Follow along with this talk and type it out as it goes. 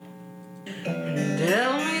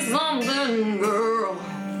looking girl.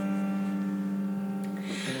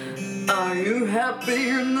 Are you happy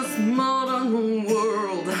in this modern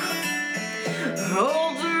world?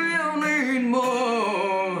 Or do you need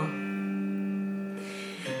more?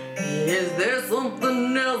 Is there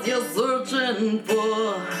something else you're searching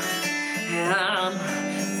for? I'm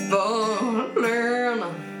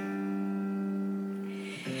falling.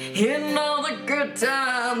 In all the good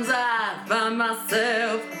times I find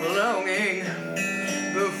myself longing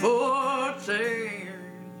for change.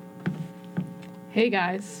 Hey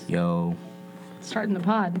guys, Yo, starting the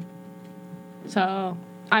pod. So,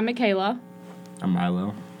 I'm Michaela. I'm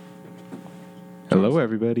Milo. Hello,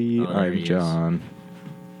 everybody. Oh, there I'm he is. John.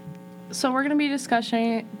 So we're going to be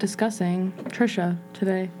discussing Trisha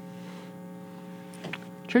today.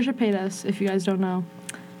 Trisha Paytas, if you guys don't know.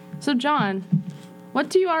 So John, what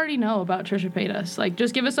do you already know about Trisha Paytas? Like,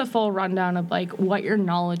 just give us a full rundown of, like, what your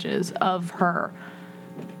knowledge is of her.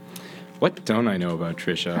 What don't I know about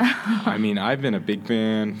Trisha? I mean, I've been a big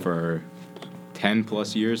fan for 10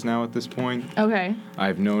 plus years now at this point. Okay.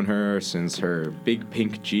 I've known her since her big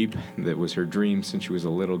pink Jeep that was her dream since she was a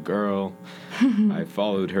little girl. I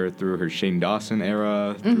followed her through her Shane Dawson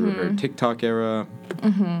era, through her TikTok era,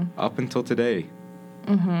 up until today.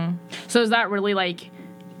 So is that really, like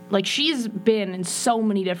she's been in so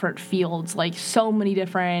many different fields, like, so many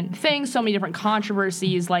different things, so many different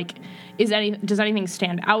controversies. Like, does anything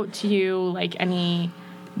stand out to you? Like, any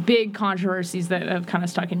big controversies that have kind of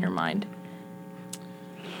stuck in your mind?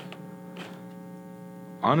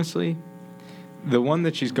 Honestly, the one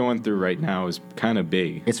that she's going through right now is kind of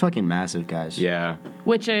big. It's fucking massive, guys. Yeah.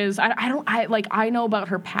 Which is, I know about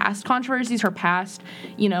her past controversies, her past,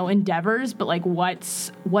 endeavors, but, like,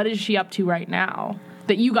 what is she up to right now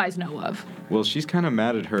that you guys know of? Well, she's kind of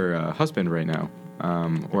mad at her husband right now.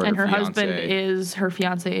 Or And her fiancé.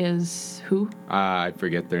 fiance is who? I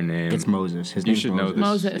forget their name. It's Moses. His You name's should know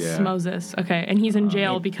Moses. this. Yeah. Moses. Okay, and he's in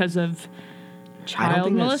jail because of child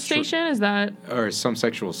think that's molestation. Is that? Or some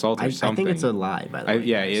sexual assault or I something. think it's a lie, by the way.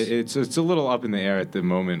 Yeah, guys. it's a little up in the air at the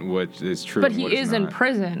moment what is true. But and he what is in not.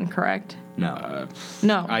 prison, correct? No.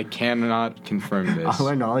 No. I cannot confirm this. All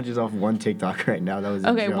our knowledge is off one TikTok right now. That was a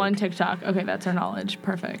Okay, joke. one TikTok. Okay, that's our knowledge.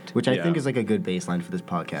 Perfect. Which I Yeah. think is like a good baseline for this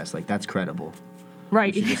podcast. Like, that's credible.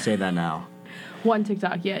 Right. You should just say that now. One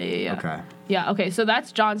TikTok. Yeah. Okay. Yeah. Okay. So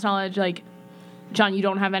that's John's knowledge. Like, John, you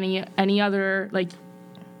don't have any other, like.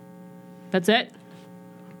 That's it.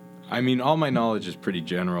 I mean, all my knowledge is pretty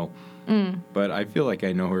general, but I feel like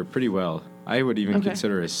I know her pretty well. I would even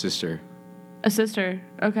consider her a sister. A sister.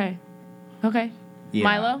 Okay. Yeah.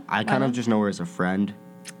 Milo? I kind Milo? of just know her as a friend,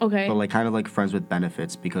 Okay. but like kind of like friends with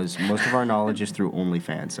benefits because most of our knowledge is through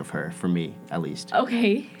OnlyFans of her, for me at least.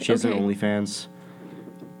 Okay. She has okay. an OnlyFans,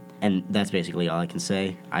 and that's basically all I can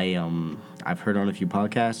say. I've heard her on a few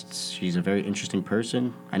podcasts. She's a very interesting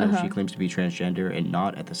person. I know she claims to be transgender and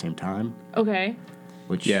not at the same time. Okay.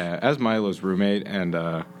 Which Yeah, as Milo's roommate and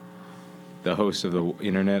the host of the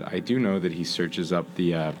internet, I do know that he searches up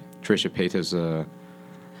the Trisha Paytas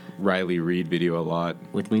Riley Reid video a lot.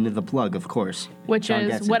 with Lena the Plug, of course. Which John is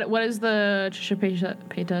gets what? it. What is the Trisha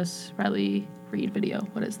Paytas Riley Reid video?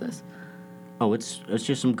 What is this? Oh, it's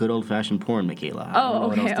just some good old fashioned porn, Michaela. I don't Oh,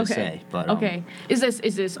 know okay, what else to okay. say, but Okay. Is this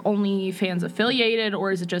OnlyFans affiliated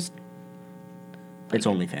or is it just? it's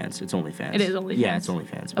OnlyFans. It's OnlyFans. It is OnlyFans? Yeah, it's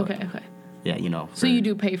OnlyFans. but, Okay. Yeah, you know. So you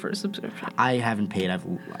do pay for a subscription? I haven't paid.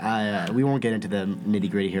 We won't get into the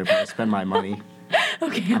nitty gritty here, but I spend my money.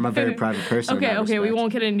 Okay. I'm a very private person. in Okay. that Okay. We respect.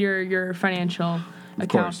 won't get into your financial Of account.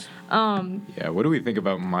 course. Yeah, what do we think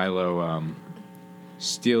about Milo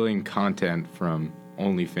stealing content from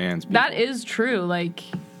OnlyFans people? That is true. Like,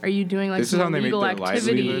 are you doing like This is some how they make illegal their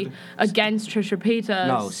activity livelihood? against Trisha Paytas?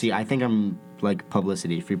 No, see, I think I'm like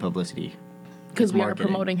free publicity. because it's we are marketing.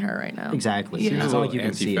 promoting her right now. Exactly. Yeah. Seems It's a not little like you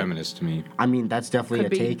can see it. anti-feminist to me. I mean, that's definitely Could a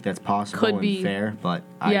be. take that's possible Could and be. fair, but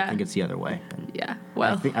Yeah. I think it's the other way. And Yeah.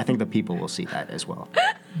 Well. I think the people will see that as well.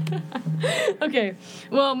 Okay.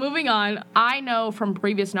 Well, moving on. I know from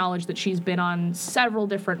previous knowledge that she's been on several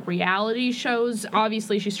different reality shows.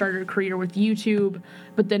 Obviously, she started her career with YouTube,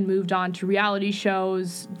 but then moved on to reality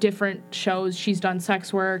shows, different shows. She's done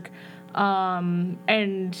sex work,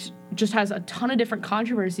 and just has a ton of different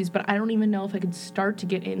controversies. But I don't even know if I could start to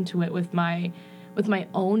get into it with my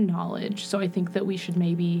own knowledge. So I think that we should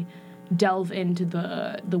maybe delve into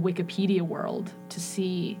the Wikipedia world to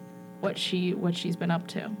see what she's been up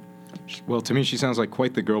to. Well, to me, she sounds like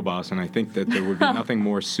quite the girl boss, and I think that there would be nothing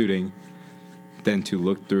more suiting than to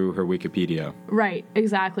look through her Wikipedia. Right,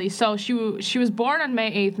 exactly. So she was born on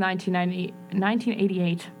May 8th,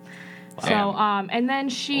 1988. So, and then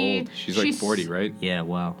Old. She's like 40, right? Yeah,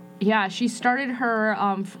 wow. Yeah, she started her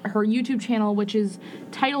her YouTube channel, which is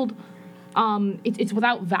titled, it's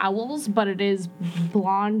without vowels, but it is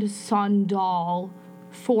Blonde Sundal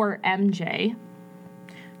for MJ.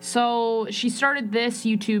 So she started this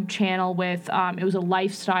YouTube channel with, it was a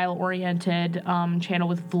lifestyle-oriented channel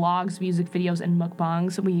with vlogs, music videos, and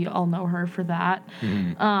mukbangs. We all know her for that.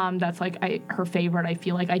 Mm-hmm. That's like her favorite. I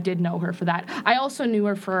feel like I did know her for that. I also knew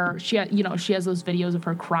her for she has those videos of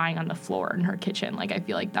her crying on the floor in her kitchen. Like I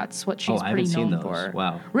feel like that's what she's pretty known for.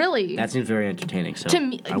 Wow, really? That seems very entertaining. So to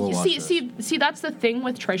me, I will watch this. see, that's the thing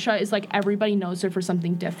with Trisha is like everybody knows her for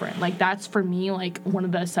something different. Like that's for me like one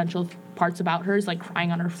of the essential parts about her is like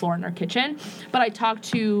crying on her floor in her kitchen. But I talked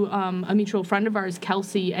to a mutual friend of ours,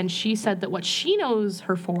 Kelsey, and she said that what she knows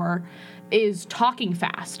her for is talking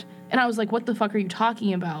fast. And I was like, what the fuck are you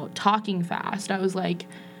talking about? Talking fast. I was like,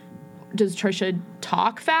 does Trisha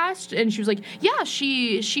talk fast? And she was like, yeah,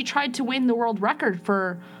 she tried to win the world record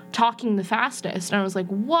for talking the fastest. And I was like,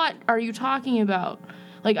 what are you talking about?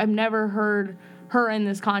 Like, I've never heard her in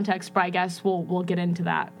this context, but I guess we'll get into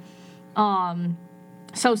that.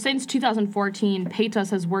 So since 2014,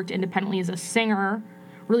 Paytas has worked independently as a singer,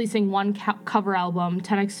 releasing one cover album,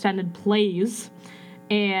 10 extended plays,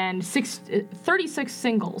 and 36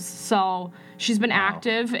 singles. So she's been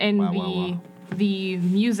active in the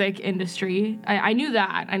music industry. I knew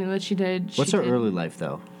that. I knew that she did. What's her early life,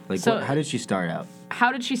 though? Like, so, how did she start out?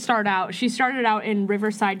 How did she start out? She started out in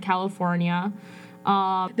Riverside, California.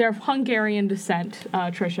 They're of Hungarian descent,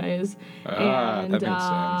 Trisha is. And that makes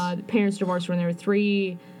sense. Parents divorced when they were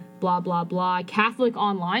 3, blah, blah, blah. Catholic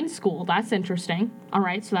online school, that's interesting. All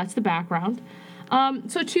right, so that's the background.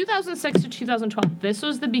 So 2006 to 2012, this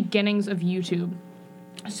was the beginnings of YouTube.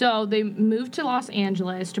 So they moved to Los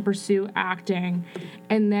Angeles to pursue acting,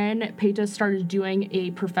 and then Paytas started doing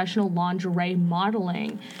a professional lingerie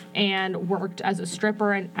modeling and worked as a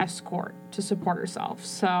stripper and escort to support herself.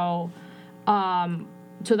 So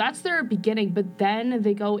that's their beginning, but then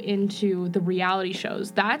they go into the reality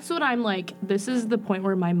shows. That's what I'm like, this is the point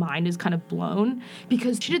where my mind is kind of blown,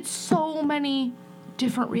 because she did so many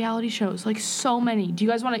different reality shows, like so many. Do you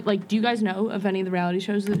guys know of any of the reality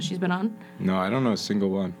shows that she's been on? No, I don't know a single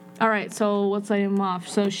one. All right, so let's let him off.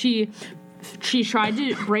 So she tried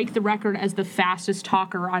to break the record as the fastest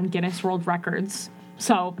talker on Guinness World Records.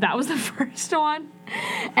 So that was the first one.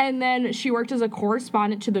 And then she worked as a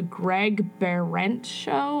correspondent to the Greg Behrendt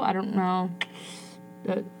show. I don't know.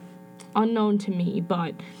 Unknown to me.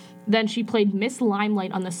 But then she played Miss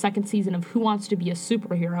Limelight on the second season of Who Wants to Be a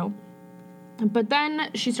Superhero. But then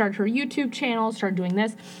she started her YouTube channel, started doing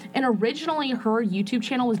this. And originally her YouTube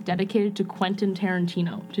channel was dedicated to Quentin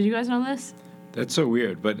Tarantino. Did you guys know this? That's so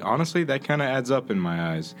weird, but honestly, that kind of adds up in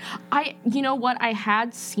my eyes. You know what? I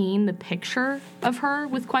had seen the picture of her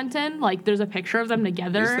with Quentin. Like, there's a picture of them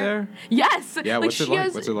together. Is there? Yes. Yeah. Like, what's it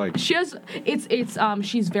like? What's it like?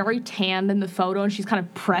 She's very tanned in the photo, and she's kind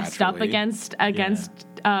of pressed up against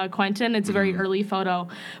Quentin. It's a very early photo,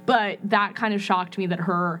 but that kind of shocked me that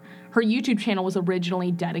her YouTube channel was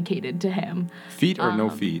originally dedicated to him. Feet or no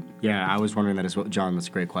feet? Yeah, I was wondering that as well. John, that's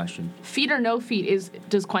a great question. Feet or no feet?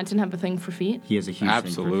 Does Quentin have a thing for feet? He has a huge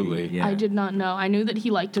Absolutely. thing for feet. Yeah. I did not know. I knew that he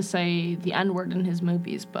liked to say the N-word in his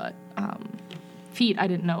movies, but feet I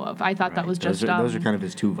didn't know of. I thought that was just... Those are kind of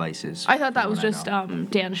his two vices. I thought that was just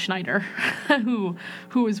Dan Schneider, who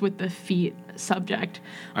was with the feet subject.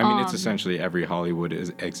 I mean, it's essentially every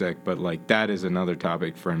Hollywood exec, but like that is another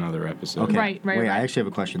topic for another episode. Okay. Right. Wait, I actually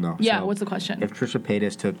have a question though. Yeah, So, what's the question? If Trisha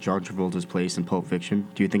Paytas took John Travolta's place in Pulp Fiction,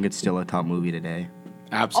 do you think it's still a top movie today?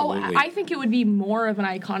 Absolutely. I think it would be more of an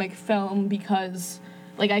iconic film because...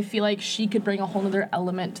 Like, I feel like she could bring a whole other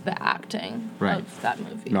element to the acting of that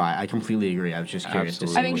movie. No, I completely agree. I was just curious to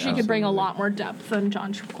see. I think she could bring a lot more depth than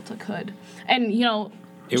John Travolta could. And, it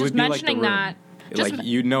just would be mentioning like that... like,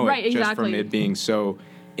 you know it right, just exactly. from it being so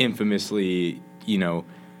infamously,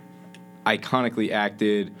 iconically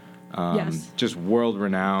acted, just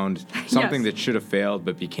world-renowned, something that should have failed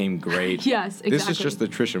but became great. Yes, exactly. This is just the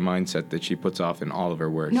Trisha mindset that she puts off in all of her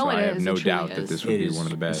work, so I have no doubt that this would be one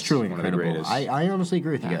of the best, It's truly one incredible. of the greatest. I honestly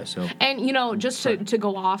agree with you guys. So. And, just to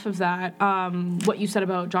go off of that, what you said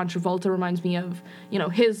about John Travolta reminds me of,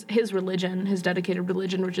 his religion, his dedicated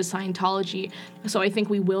religion, which is Scientology. So I think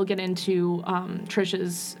we will get into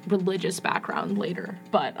Trisha's religious background later.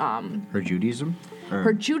 But her Judaism?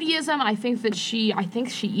 Her Judaism, I think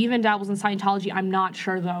she even even dabbles in Scientology. I'm not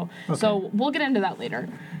sure, though. Okay. So we'll get into that later.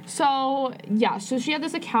 So, yeah, so she had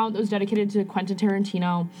this account that was dedicated to Quentin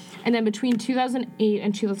Tarantino. And then between 2008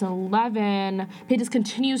 and 2011, Paytas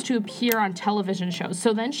continues to appear on television shows.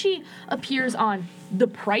 So then she appears on The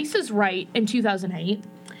Price is Right in 2008.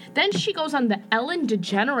 Then she goes on the Ellen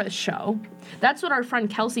DeGeneres show. That's what our friend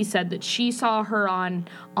Kelsey said, that she saw her on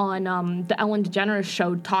the Ellen DeGeneres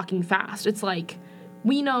show talking fast. It's like,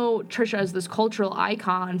 we know Trisha as this cultural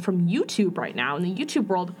icon from YouTube right now, in the YouTube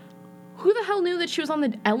world. Who the hell knew that she was on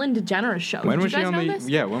the Ellen DeGeneres show? When Did was you guys she on know the? this?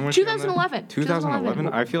 Yeah, when was 2011. she on 2011.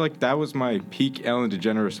 I feel like that was my peak Ellen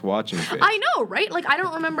DeGeneres watching phase. I know, right? Like, I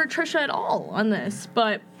don't remember Trisha at all on this,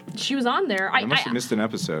 but she was on there. I must have missed an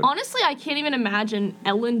episode. Honestly, I can't even imagine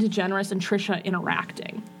Ellen DeGeneres and Trisha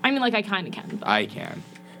interacting. I mean, like, I kind of can. But. I can.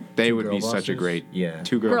 They would be such a great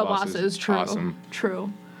two girl bosses. True. Awesome.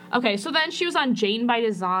 True. Okay, so then she was on Jane by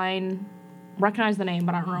Design. Recognize the name,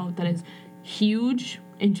 but I don't know what that is. Huge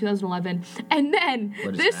in 2011. And then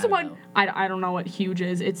this one, I don't know what Huge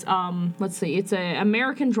is. It's let's see. It's an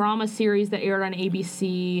American drama series that aired on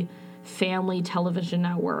ABC Family Television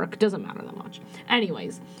Network. Doesn't matter that much.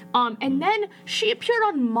 Anyways, and then she appeared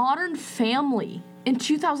on Modern Family in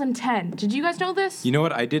 2010. Did you guys know this? You know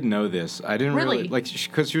what? I did know this. I didn't Really? like,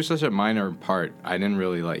 because she was such a minor part. I didn't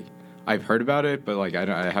really like. I've heard about it, but like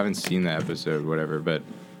I haven't seen the episode, whatever. But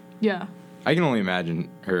Yeah. I can only imagine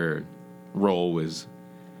her role was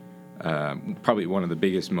probably one of the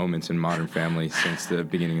biggest moments in Modern Family since the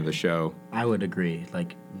beginning of the show. I would agree.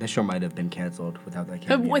 Like, the show might have been canceled without that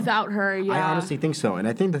cameo. Without her, yeah. I honestly think so. And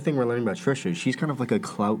I think the thing we're learning about Trisha is she's kind of like a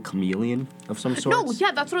clout chameleon of some sort. No,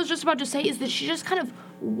 yeah, that's what I was just about to say, is that she just kind of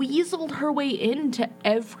weaseled her way into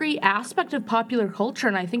every aspect of popular culture,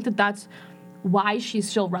 and I think that that's why she's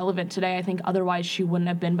still relevant today. I think otherwise she wouldn't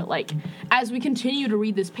have been, but like, as we continue to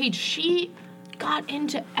read this page, she got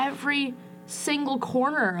into every single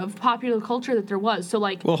corner of popular culture that there was. So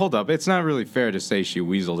like, Well, hold up. It's not really fair to say she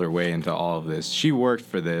weaseled her way into all of this. She worked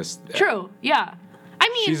for this. true, yeah. I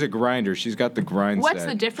mean, She's a grinder. She's got the grind what's set.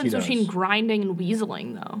 the difference She does. between grinding and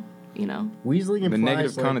weaseling, though? You know? Weaseling implies, The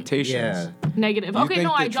negative like, connotations. Yeah. Negative. You Okay, think no,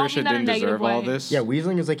 that I don't Trisha mean that in a didn't negative deserve way. all this? Yeah,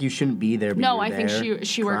 weaseling is like you shouldn't be there, but No, you're I think there.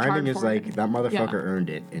 she worked Grinding hard is for like, it. that motherfucker Yeah. earned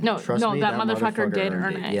it. And No, trust no, me, that motherfucker did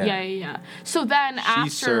earned earn it. Yeah. So then She after...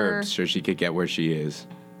 served so she could get where she is.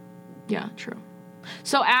 Yeah, true.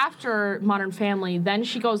 So after Modern Family, then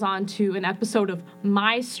she goes on to an episode of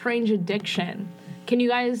My Strange Addiction. Can you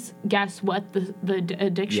guys guess what the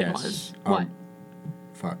addiction Yes. was? What?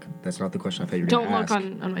 Fuck, that's not the question I thought you were Don't going to look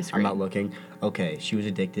ask. on my screen. I'm not looking. Okay, she was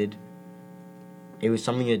addicted. It was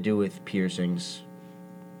something to do with piercings.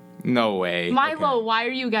 No way. Milo, why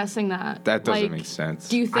are you guessing that? That doesn't Like, make sense.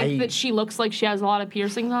 Do you think I- that she looks like she has a lot of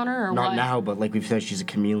piercings on her, or Not what? now, but like we've said, she's a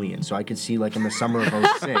chameleon. So I could see, like, in the summer of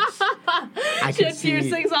 06. I She could had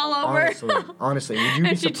piercings all over. Honestly, would you be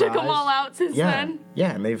And she took them all out since Yeah, then?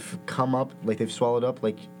 yeah, and they've come up, like, they've swallowed up,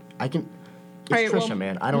 like, I can... It's All right, Trisha, well,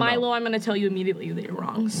 man. I don't Milo, know. I'm going to tell you immediately that you're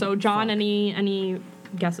wrong. So, John, any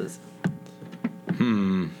guesses?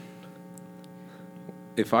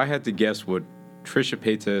 If I had to guess what Trisha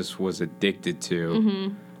Paytas was addicted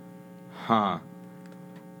to,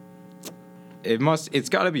 it's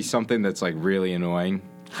got to be something that's like really annoying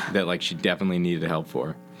that like she definitely needed help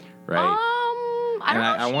for, right? I don't And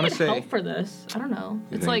know I if wanna she say- needed help for this. I don't know.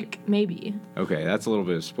 It's think? like, maybe. Okay, that's a little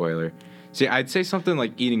bit of spoiler. See, I'd say something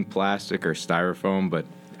like eating plastic or styrofoam, but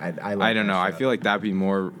I I don't know. I feel like that'd be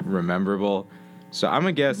more rememberable. So I'm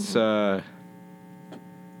gonna guess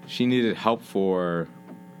she needed help for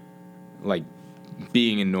like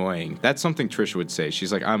being annoying. That's something Trisha would say.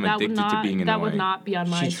 She's like, I'm addicted to being annoying. That would not be on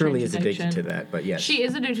My She truly Strange is Addiction. addicted to that, but yes. She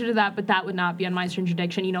is addicted to that, but that would not be on My Strange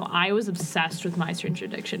Addiction. You know, I was obsessed with My Strange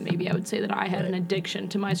Addiction. Maybe I would say that I had an addiction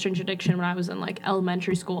to My Strange Addiction when I was in, like,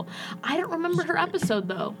 elementary school. I don't remember her episode,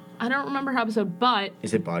 though. I don't remember her episode, but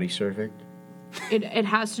Is it body surfing? it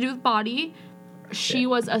has to do with body. She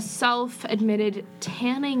was a self-admitted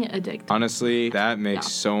tanning addict. Honestly, that makes Yeah.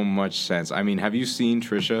 so much sense. I mean, have you seen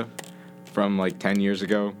Trisha from like 10 years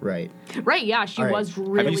ago? Right. Right, yeah, she All right. was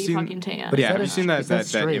really seen- fucking tan. But is Yeah, that have you seen that is that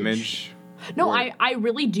strange? image? No, Or- I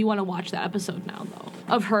really do want to watch that episode now, though,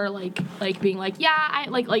 of her like being like, yeah, I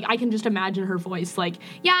like I can just imagine her voice like,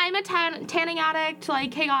 yeah, I'm a tanning addict,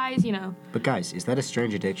 like, hey guys, you know. But guys, is that a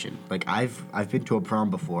strange addiction? Like, I've been to a prom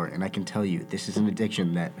before, and I can tell you, this is an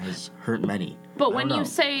addiction that has hurt many. But I when don't you know.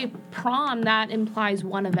 say prom, that implies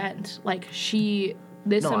one event. Like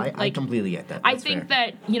I completely get that. I That's think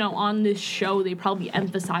fair. that, you know, on this show they probably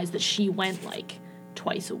emphasized that she went like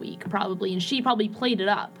twice a week probably, and she probably played it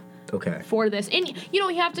up Okay. for this. And you know,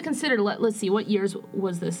 you have to consider, let's see, what years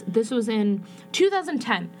was this? This was in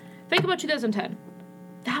 2010. think about 2010.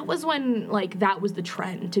 That was when, like, that was the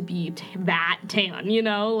trend to be that tan, you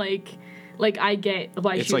know? Like I get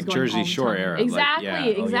why It's she was like going Jersey all the Shore time. era. Like, Exactly,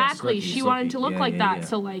 yeah. exactly. Slicky, She wanted to look like that. yeah.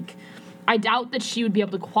 So, like, I doubt that she would be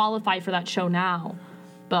able to qualify for that show now.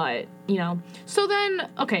 But, you know. So then,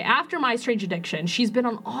 okay, after My Strange Addiction, she's been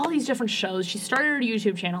on all these different shows. She started her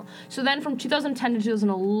YouTube channel. So then from 2010 to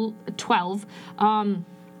 2012,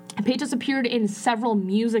 Paytas appeared in several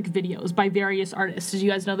music videos by various artists. Did you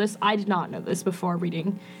guys know this? I did not know this before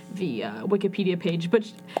reading the Wikipedia page. But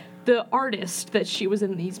the artists that she was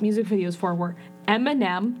in these music videos for were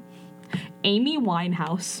Eminem, Amy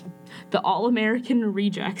Winehouse, the All-American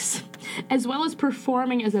Rejects, as well as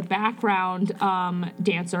performing as a background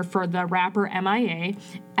dancer for the rapper MIA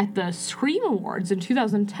at the Scream Awards in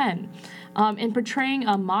 2010, and portraying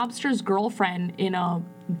a mobster's girlfriend in a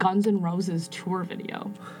Guns N' Roses tour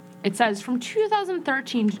video. It says, from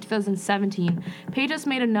 2013 to 2017, Paytas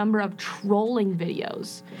made a number of trolling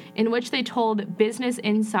videos in which they told Business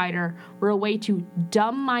Insider were a way to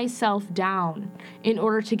dumb myself down in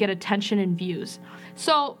order to get attention and views.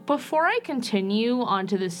 So before I continue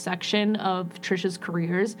onto this section of Trisha's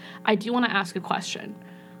careers, I do want to ask a question.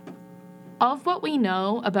 Of what we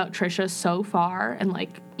know about Trisha so far and,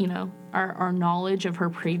 like, you know, our knowledge of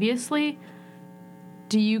her previously,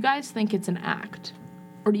 do you guys think it's an act?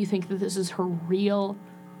 Or do you think that this is her real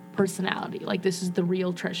personality? Like, this is the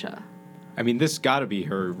real Trisha? I mean, this got to be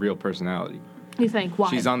her real personality. You think?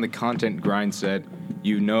 Why? She's on the content grind set.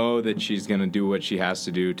 You know that she's going to do what she has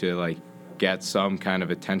to do to, like, get some kind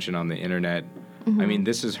of attention on the internet. I mean,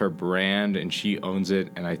 this is her brand, and she owns it,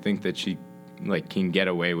 and I think that she, like, can get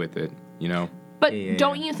away with it, you know? But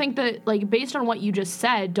don't you think that, like, based on what you just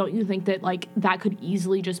said, don't you think that, like, that could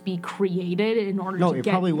easily just be created in order to get views? No,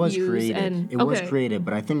 it probably was created. And, it was created,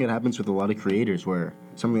 but I think it happens with a lot of creators where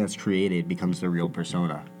something that's created becomes their real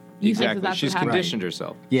persona. You think Exactly. that's She's what happened? conditioned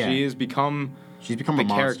herself. Yeah. She has become a the monster.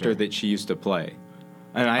 character that she used to play.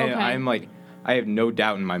 And I'm like, I have no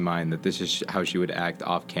doubt in my mind that this is how she would act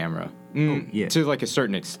off camera. yeah. To, like, a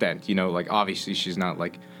certain extent, you know, like, obviously she's not,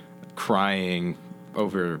 like, crying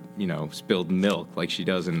over, you know, spilled milk like she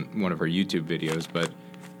does in one of her YouTube videos, but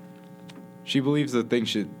she believes the thing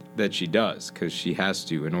that she does because she has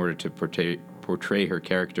to in order to portray her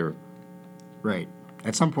character. Right.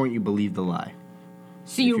 At some point, you believe the lie.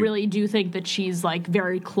 So you really do think that she's, like,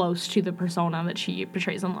 very close to the persona that she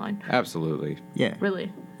portrays online? Absolutely. Yeah.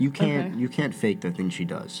 Really? You can't fake the thing she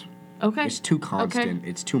does. Okay. It's too constant. Okay.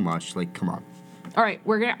 It's too much. Like, come on. All right,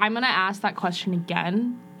 I'm gonna ask that question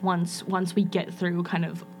again once we get through kind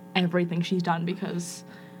of everything she's done because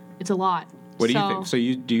it's a lot. What do you think? So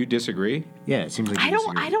do you disagree? Yeah, it seems like you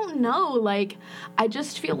disagree. I don't know. Like, I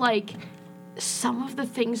just feel like some of the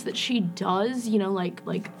things that she does, you know, like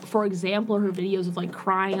for example, her videos of, like,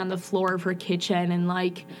 crying on the floor of her kitchen and,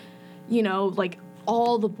 like, you know, like,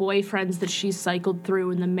 all the boyfriends that she's cycled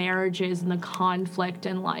through and the marriages and the conflict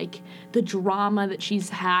and, like, the drama that she's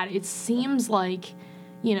had. It seems like,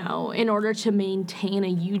 you know, in order to maintain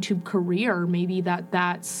a YouTube career, maybe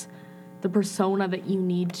that's the persona that you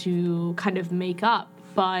need to kind of make up.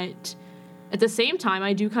 But at the same time,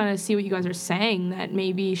 I do kind of see what you guys are saying, that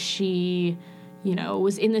maybe she, you know,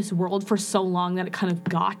 was in this world for so long that it kind of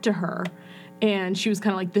got to her. And she was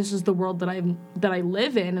kind of like, this is the world that I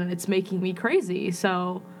live in, and it's making me crazy.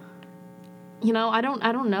 So, you know, I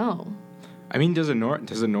don't know. I mean, does a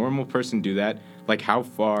normal person do that? Like, how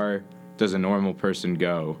far does a normal person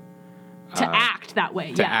go to act that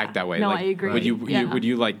way? To act that way. No, like, I agree. Would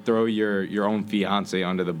you like throw your own fiance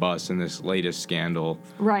under the bus in this latest scandal?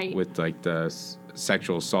 Right. With, like, the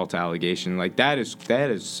sexual assault allegation. Like, that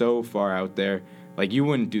is so far out there. Like, you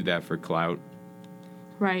wouldn't do that for clout.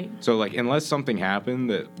 Right. So, like, unless something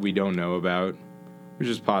happened that we don't know about, which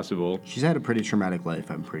is possible. She's had a pretty traumatic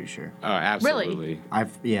life, I'm pretty sure. Absolutely. Really?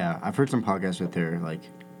 I've heard some podcasts with her, like,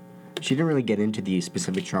 she didn't really get into the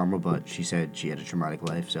specific trauma, but she said she had a traumatic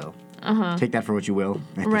life, so take that for what you will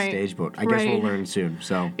at this stage, but I guess we'll learn soon,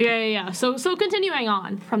 so. Yeah. So continuing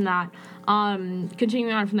on from that,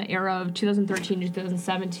 continuing on from the era of 2013 to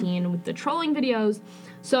 2017 with the trolling videos.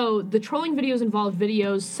 So the trolling videos involved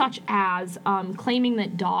videos such as claiming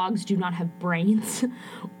that dogs do not have brains,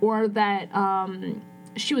 or that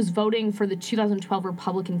she was voting for the 2012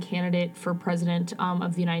 Republican candidate for president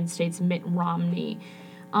of the United States, Mitt Romney.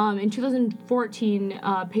 In 2014,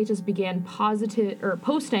 Paytas began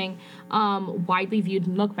posting widely viewed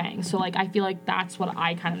mukbangs. So, like, I feel like that's what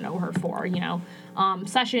I kind of know her for, you know,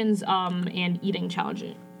 sessions and eating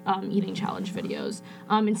eating challenge videos.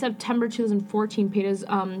 In September 2014,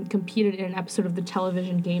 Paytas competed in an episode of the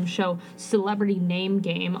television game show Celebrity Name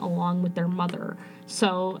Game along with their mother.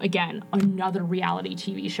 So, again, another reality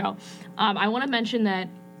TV show. I want to mention that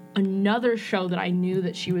another show that I knew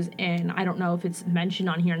that she was in, I don't know if it's mentioned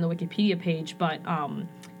on here in the Wikipedia page, but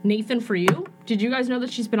Nathan For You. Did you guys know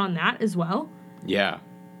that she's been on that as well? Yeah.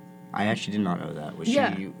 I actually did not know that.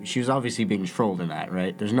 Yeah. She was obviously being trolled in that,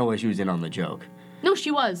 right? There's no way she was in on the joke. No,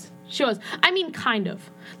 she was. She was. I mean, kind of.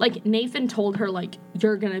 Like, Nathan told her, like,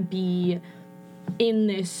 you're gonna be in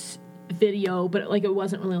this video, but, like, it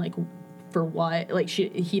wasn't really, like, for what. Like,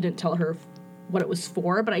 he didn't tell her what it was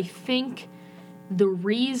for, but I think the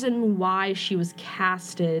reason why she was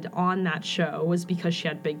casted on that show was because she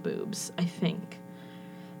had big boobs, I think.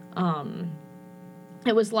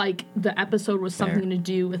 It was like the episode was something to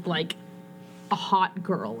do with like a hot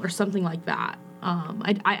girl or something like that.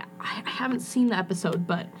 I haven't seen the episode,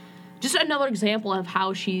 but just another example of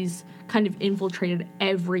how she's kind of infiltrated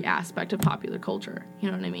every aspect of popular culture. You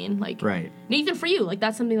know what I mean? Like, right. Nathan For You, like,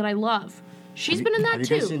 that's something that I love. She's been in that too. Have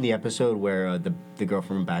you guys seen the episode where the girl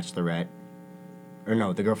from Bachelorette, or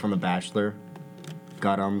no, the girl from The Bachelor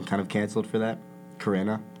got kind of canceled for that?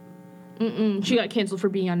 Corinna? She got canceled for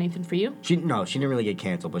being on Nathan For You? She didn't really get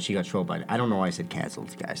canceled, but she got trolled by... I don't know why I said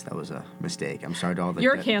canceled, guys. That was a mistake. I'm sorry to all the...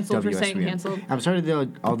 You're canceled for saying canceled. I'm sorry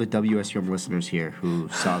to all the WSUM listeners here who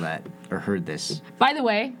saw that or heard this. By the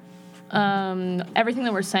way, everything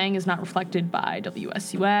that we're saying is not reflected by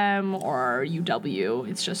WSUM or UW.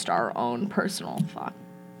 It's just our own personal thought.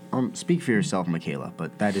 Speak for yourself, Michaela,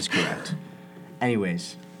 but that is correct.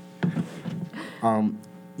 Anyways.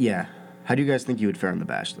 Yeah. How do you guys think you would fare on The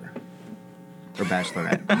Bachelor? Or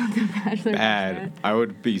Bachelorette? Bad. I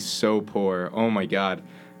would be so poor. Oh my god.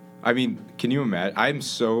 I mean, can you imagine? I'm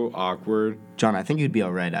so awkward. John, I think you'd be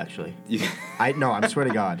alright, actually. I swear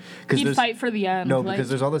to God. You'd fight for the end. No, because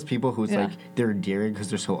there's all those people who it's like, they're endearing because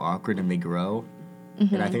they're so awkward and they grow.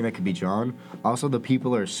 Mm-hmm. And I think that could be John. Also, the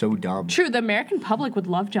people are so dumb. True, the American public would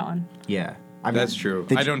love John. Yeah. That's true.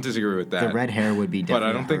 I don't disagree with that. The red hair would be definitely But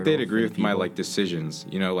I don't think they'd agree with my, like, decisions.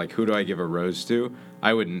 You know, like, who do I give a rose to?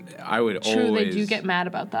 I would True, always... they do get mad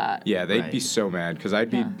about that. Yeah, they'd be so mad, because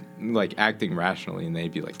I'd be, like, acting rationally, and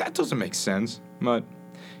they'd be like, that doesn't make sense. But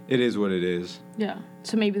it is what it is. Yeah,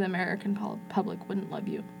 so maybe the American public wouldn't love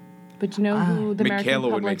you. But you know who the American Michaela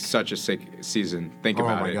public... would make such a sick season. Think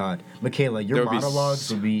about it. Oh, my God. Michaela, your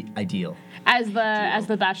monologues would be ideal. As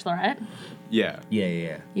the Bachelorette? Yeah.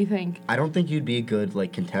 Yeah. You think? I don't think you'd be a good,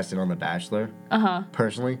 like, contestant on The Bachelor.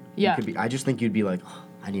 Personally. Yeah. I just think you'd be like, oh,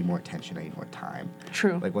 I need more attention. I need more time.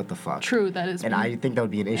 True. Like, what the fuck? True, that is. And I think that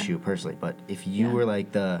would be an issue, personally. But if you were,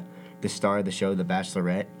 like, the star of the show, The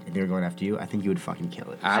Bachelorette, and they were going after you, I think you would fucking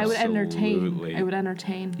kill it. Absolutely. I would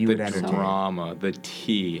entertain. You would entertain. The drama, the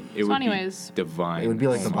tea. It would be divine. It would be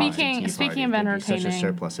like Speaking of entertaining. Such a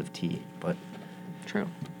surplus of tea, but... True.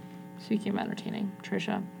 Speaking of entertaining,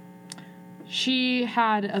 Trisha... She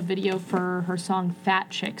had a video for her song Fat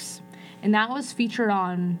Chicks, and that was featured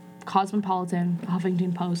on Cosmopolitan,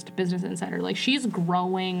 Huffington Post, Business Insider. Like, she's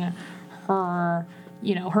growing her,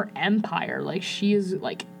 her empire. Like, she is,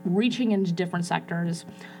 like, reaching into different sectors.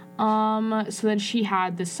 So then she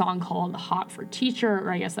had this song called Hot for Teacher,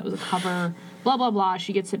 or I guess that was a cover, blah, blah, blah.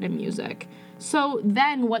 She gets into music. So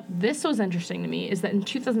then what this was interesting to me is that in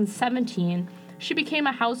 2017, she became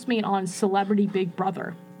a housemate on Celebrity Big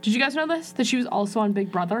Brother. Did you guys know this? That she was also on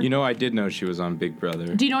Big Brother? I did know she was on Big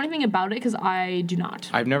Brother. Do you know anything about it? Because I do not.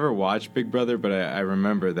 I've never watched Big Brother, but I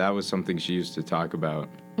remember that was something she used to talk about.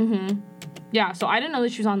 Mm-hmm. Yeah, so I didn't know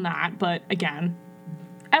that she was on that, but again,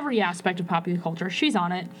 every aspect of popular culture, she's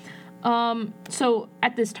on it. So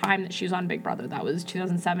at this time that she was on Big Brother, that was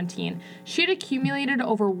 2017, she had accumulated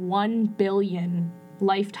over 1 billion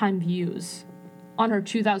lifetime views on her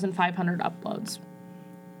 2,500 uploads.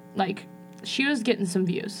 Like... She was getting some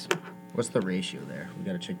views. What's the ratio there? We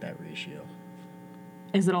gotta check that ratio.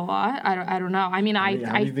 Is it a lot? I don't know. I mean,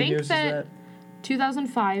 I think that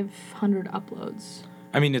 2,500 uploads.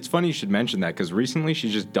 I mean, it's funny you should mention that, because recently she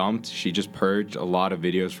just purged a lot of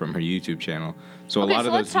videos from her YouTube channel. So a lot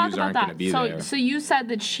of those views aren't going to be there. So you said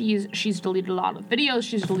that she's deleted a lot of videos,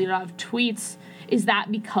 she's deleted a lot of tweets. Is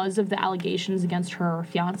that because of the allegations against her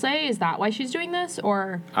fiancé? Is that why she's doing this,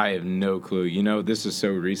 or? I have no clue. This is so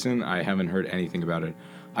recent, I haven't heard anything about it.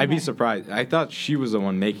 I'd be surprised. I thought she was the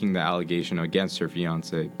one making the allegation against her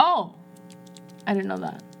fiancé. Oh! I didn't know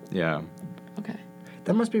that. Yeah. Okay.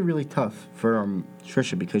 That must be really tough for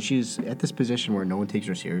Trisha, because she's at this position where no one takes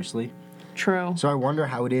her seriously. True. So I wonder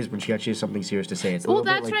how it is when she actually has something serious to say. It's a little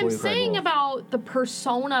that's bit like what I'm saying about the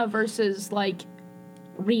persona versus, like,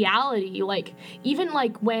 reality. Like, even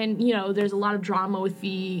like when, you know, there's a lot of drama with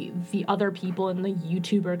the other people in the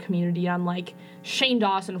YouTuber community on like Shane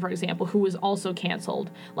Dawson, for example, who was also canceled.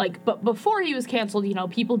 Like, but before he was canceled, you know,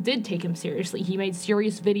 people did take him seriously. He made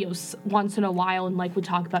serious videos once in a while and like would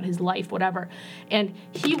talk about his life, whatever. And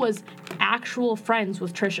he was actual friends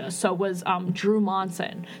with Trisha. So was Drew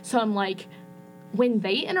Monson. So I'm like, when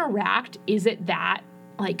they interact, is it that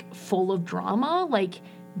like full of drama? Like,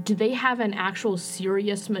 do they have an actual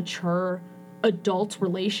serious, mature adult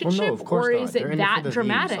relationship? Well, no, of course or not. is They're it in it for that the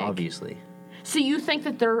dramatic? views, obviously. So you think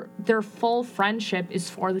that their full friendship is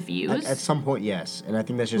for the views? At some point, yes. And I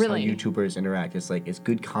think that's just Really? how YouTubers interact. It's like, it's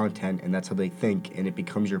good content, and that's how they think, and it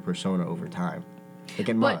becomes your persona over time. Like,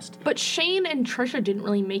 it must. But Shane and Trisha didn't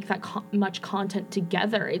really make that much content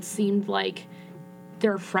together. It seemed like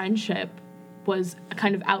their friendship was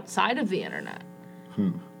kind of outside of the internet.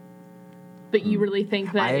 But you really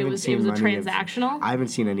think that it was a transactional? I haven't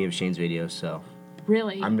seen any of Shane's videos, so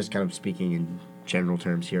Really? I'm just kind of speaking in general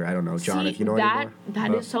terms here. I don't know, John, if you know that, anymore.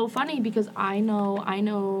 That is so funny because I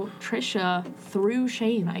know Trisha through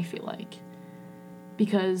Shane, I feel like.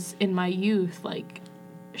 Because in my youth, like,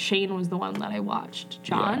 Shane was the one that I watched.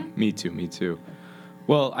 John? Yeah, me too.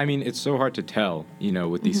 Well, I mean, it's so hard to tell, you know,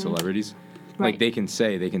 with these celebrities. Right. Like, they can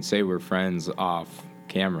say we're friends off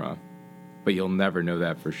camera, but you'll never know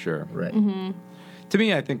that for sure. Right. To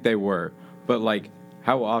me, I think they were. But, like,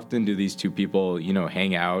 how often do these two people, you know,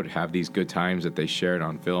 hang out, have these good times that they shared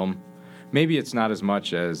on film? Maybe it's not as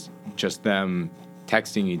much as just them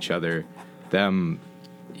texting each other, them,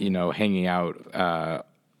 you know, hanging out,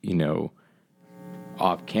 you know,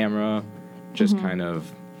 off camera, just kind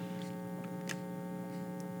of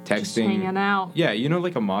texting. Just hanging out. Yeah, you know,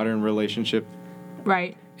 like a modern relationship.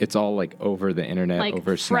 Right. It's all like over the internet, Like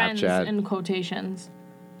over friends Snapchat. in quotations.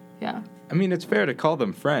 Yeah. I mean, it's fair to call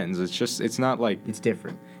them friends. It's just, it's not like, It's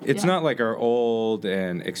different. it's Yeah. not like our old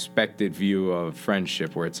and expected view of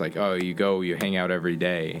friendship where it's like, oh, you hang out every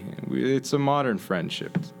day. It's a modern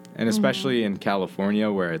friendship. And especially in California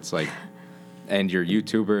where it's like, and you're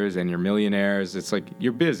YouTubers and you're millionaires, it's like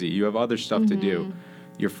you're busy. You have other stuff to do.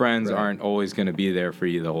 Your friends Right. aren't always going to be there for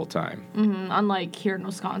you the whole time. Unlike here in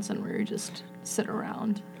Wisconsin where you just sit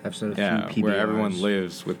around. Have sort of Yeah, few where PBRs. everyone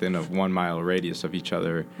lives within a 1 mile radius of each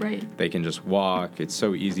other. Right. They can just walk. It's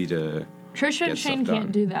so easy to. Trisha and Get Shane stuff can't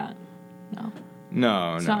done. do that. No.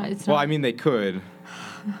 No. it's Well, not. I mean, they could,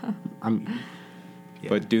 Yeah.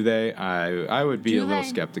 but do they? I would be Do a little they?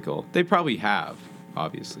 skeptical. They probably have,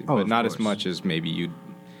 obviously, Oh, but of not as course. much as maybe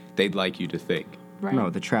they'd like you to think. Right.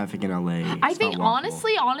 No, the traffic in LA. I it's think not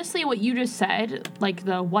walkable. honestly, what you just said, like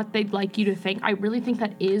what they'd like you to think, I really think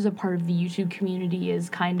that is a part of the YouTube community is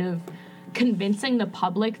kind of convincing the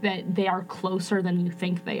public that they are closer than you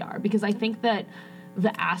think they are. Because I think that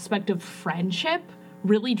the aspect of friendship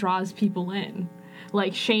really draws people in.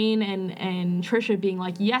 Like Shane and Trisha being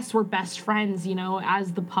like, yes, we're best friends, you know,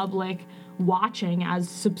 as the public watching, as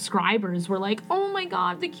subscribers, we're like, oh my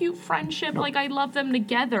god, the cute friendship, like I love them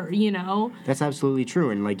together, you know. That's absolutely true.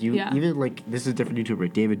 And like Yeah. even like this is a different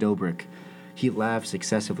YouTuber, David Dobrik. He laughs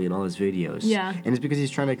excessively in all his videos. Yeah. And it's because he's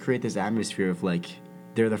trying to create this atmosphere of like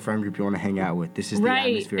they're the friend group you want to hang out with. This is the Right,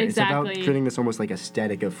 atmosphere. It's exactly. about creating this almost like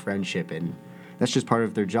aesthetic of friendship, and that's just part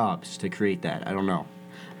of their jobs to create that. I don't know.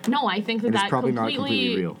 No, I think that And it's that probably not completely,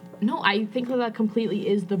 completely real. No, I think that completely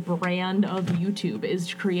is the brand of YouTube, is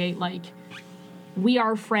to create like, we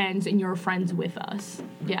are friends and you're friends with us.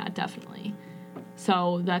 Yeah, definitely.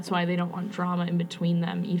 So that's why they don't want drama in between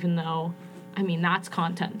them, even though, I mean, that's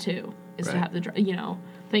content too, is to Right. have the, you know,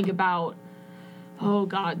 think about, oh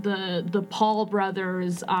God, the Paul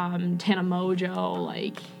brothers, Tana Mojo,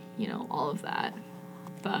 like, you know, all of that.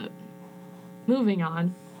 But moving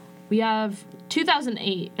on. We have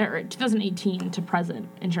 2018 to present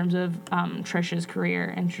in terms of Trisha's career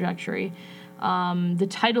and trajectory. The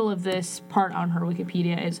title of this part on her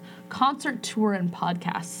Wikipedia is Concert Tour and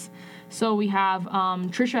Podcasts. So we have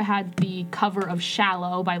Trisha had the cover of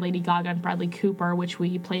Shallow by Lady Gaga and Bradley Cooper, which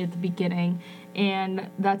we played at the beginning. And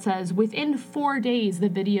that says, within 4 days, the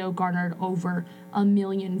video garnered over 1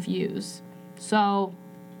 million views. So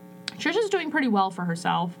Trisha's doing pretty well for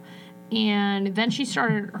herself. And then she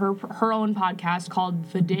started her own podcast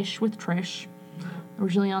called The Dish with Trish,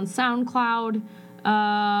 originally on SoundCloud.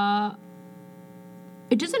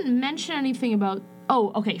 It doesn't mention anything about...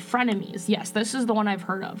 Oh, okay, Frenemies. Yes, this is the one I've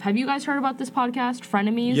heard of. Have you guys heard about this podcast,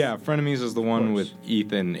 Frenemies? Yeah, Frenemies is the one with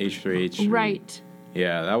Ethan H3H3. Right.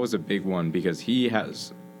 Yeah, that was a big one because he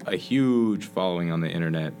has a huge following on the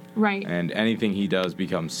internet. Right. And anything he does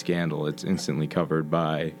becomes scandal. It's instantly covered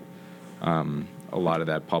by a lot of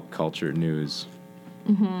that pop culture news.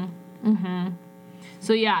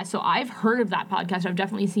 So I've heard of that podcast. I've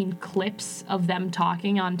definitely seen clips of them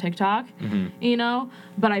talking on TikTok,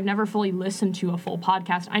 but I've never fully listened to a full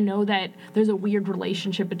podcast. I know that there's a weird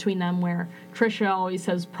relationship between them where Trisha always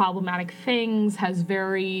says problematic things, has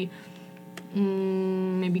very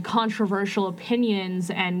maybe controversial opinions,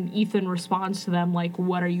 and Ethan responds to them like,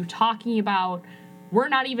 what are you talking about? We're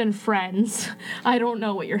not even friends. I don't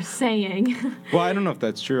know what you're saying. Well, I don't know if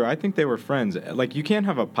that's true. I think they were friends. Like, you can't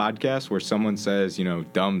have a podcast where someone says,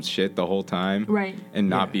 dumb shit the whole time. Right. And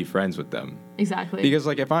not be friends with them. Exactly. Because,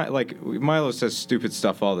 Milo says stupid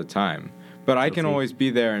stuff all the time. But I can always be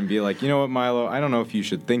there and be like, you know what, Milo, I don't know if you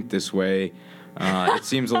should think this way. It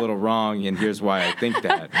seems a little wrong, and here's why I think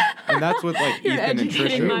that. And that's what, You're Ethan and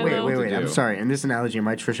educating Trisha Milo. were able to do. I'm sorry. In this analogy, am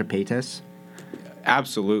I Trisha Paytas?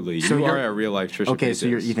 Absolutely. So you are you're- a real-life Trisha Okay, Paytas. so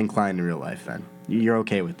you're Ethan Klein in real life, then. You're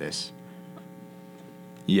okay with this?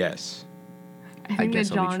 Yes. I think guess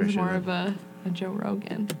that I'll be John's Trisha more then. of a Joe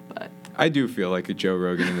Rogan, but I do feel like a Joe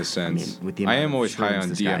Rogan in a sense. with the I amount am of always high shrooms on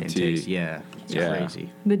this guy DMT. intakes, yeah, it's Yeah.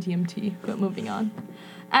 crazy. the DMT. But moving on.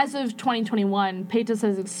 As of 2021, Paytas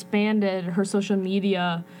has expanded her social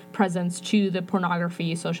media presence to the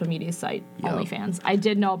pornography social media site Yup. OnlyFans. I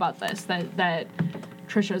did know about this, that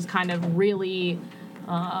Trisha's kind of really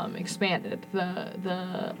expanded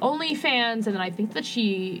the OnlyFans, and then I think that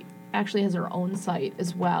she actually has her own site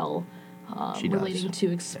as well, She does. relating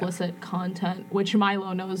to explicit content, which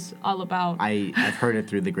Milo knows all about. I've heard it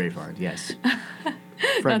through the grapevine, yes.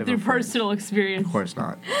 Friend Not of through a friend. personal experience. Of course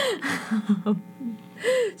not.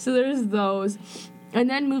 So there's those. And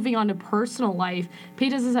then moving on to personal life,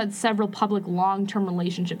 Paytas has had several public long-term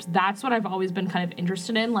relationships. That's what I've always been kind of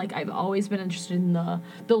interested in. Like, I've always been interested in the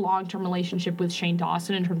long-term relationship with Shane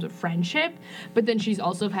Dawson in terms of friendship. But then she's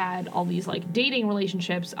also had all these, dating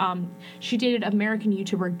relationships. She dated American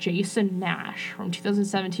YouTuber Jason Nash from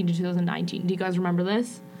 2017 to 2019. Do you guys remember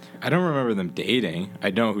this? I don't remember them dating. I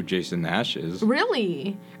know who Jason Nash is.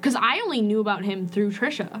 Really? Because I only knew about him through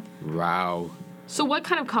Trisha. Wow. So what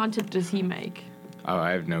kind of content does he make? Oh,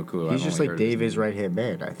 I have no clue. He's I've just only like heard his Dave's name. right-hand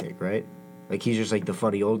man, I think, right? Like, he's just like the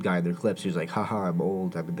funny old guy in their clips who's like, haha, I'm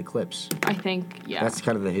old, I'm in the clips. I think, yeah. That's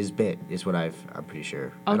kind of his bit, is what I'm pretty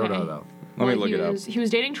sure. I don't Okay. know, though. Let me look it up. He was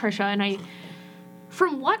dating Trisha, and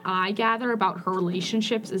from what I gather about her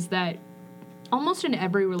relationships is that almost in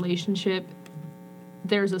every relationship,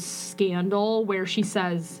 there's a scandal where she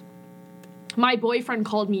says, my boyfriend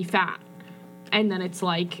called me fat. And then it's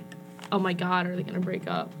like, oh my God, are they going to break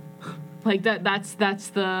up? Like, that's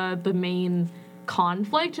the main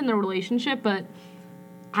conflict in the relationship, but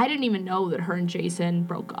I didn't even know that her and Jason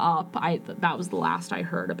broke up. That was the last I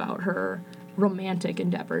heard about her romantic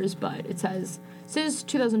endeavors, but it says, since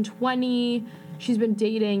 2020, she's been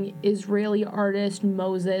dating Israeli artist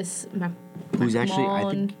Moses Who's actually,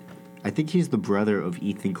 McMahon. I think he's the brother of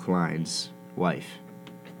Ethan Klein's wife.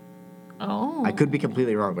 Oh. I could be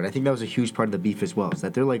completely wrong, but I think that was a huge part of the beef as well, is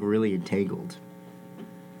that they're, really entangled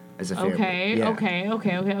as a family. Okay,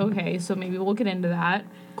 Yeah, okay. So maybe we'll get into that.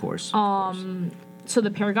 Of course. So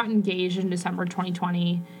the pair got engaged in December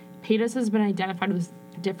 2020. Paytas has been identified with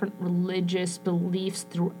different religious beliefs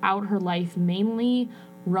throughout her life, mainly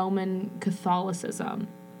Roman Catholicism.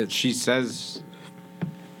 She says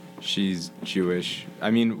she's Jewish.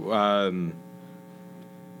 I mean,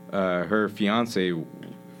 her fiance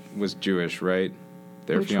was Jewish, right?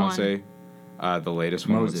 Their Which fiance, the latest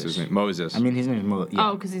one. What's his name? Moses. I mean, his name is Moses. Yeah.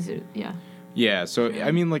 Oh, because he's yeah. Yeah. So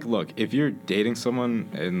I mean, look, if you're dating someone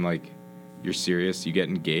and you're serious, you get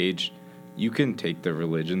engaged, you can take the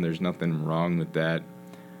religion. There's nothing wrong with that.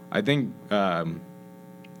 I think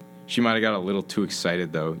she might have got a little too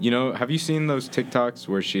excited, though. Have you seen those TikToks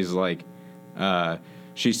where she's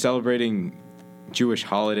she's celebrating Jewish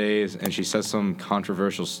holidays and she says some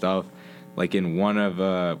controversial stuff? Like in one of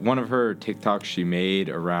her TikToks she made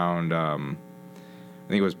around, I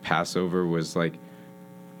think it was Passover, was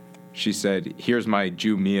she said, "Here's my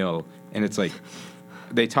Jew meal," and it's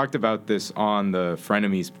they talked about this on the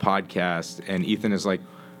Frenemies podcast, and Ethan is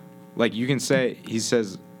you can say, he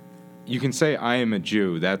says, you can say I am a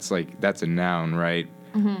Jew. That's a noun, right?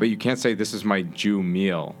 Mm-hmm. But you can't say this is my Jew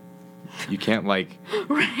meal. You can't Right.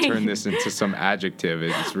 turn this into some adjective.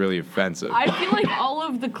 It's really offensive. I feel like all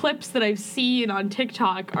of the clips that I've seen on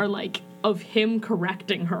TikTok are of him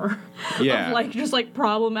correcting her. Yeah. Of just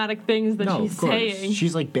problematic things that No, she's of course. saying.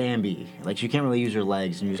 She's like Bambi. She can't really use her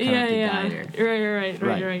legs, and you just kind of have to guide her.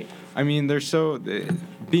 Right. I mean, they're so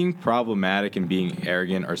being problematic and being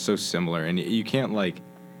arrogant are so similar, and you can't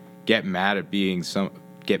get mad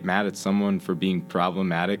at someone for being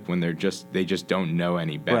problematic when they just don't know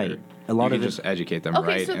any better. Right. a lot you of can it, just educate them, Okay,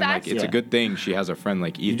 right? so And like, that's- it's a good thing she has a friend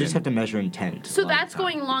like Ethan. you just have to measure intent. So a lot of that's the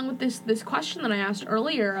time. going along with this question that I asked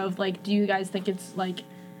earlier of like, do you guys think it's like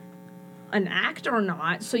an act or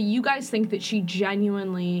not? So you guys think that she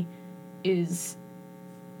genuinely is.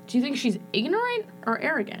 Do you think she's ignorant or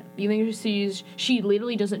arrogant? Do you think she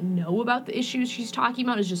literally doesn't know about the issues she's talking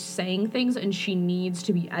about, is just saying things and she needs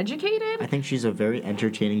to be educated? I think she's a very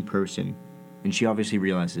entertaining person, and she obviously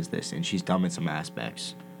realizes this, and she's dumb in some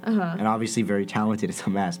aspects. And obviously very talented in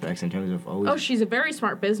some aspects in terms of always... Oh, she's a very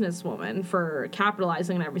smart businesswoman for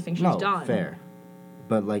capitalizing on everything she's done. Fair.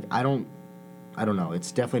 But, like, I don't know.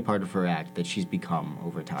 It's definitely part of her act that she's become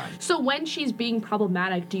over time. So when she's being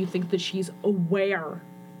problematic, do you think that she's aware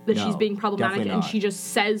that No, she's being problematic definitely and not. she just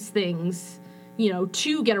says things, you know,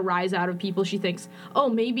 to get a rise out of people? She thinks, oh,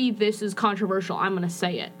 maybe this is controversial, I'm going to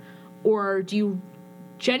say it. Or do you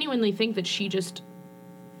genuinely think that she just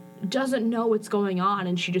doesn't know what's going on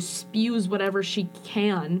and she just spews whatever she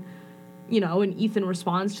can, you know, and Ethan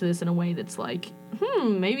responds to this in a way that's like,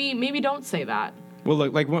 maybe don't say that. Well,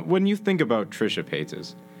 like when you think about Trisha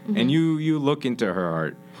Paytas and you look into her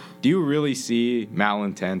art, do you really see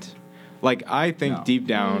malintent? Like, I think No. deep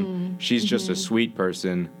down, she's just a sweet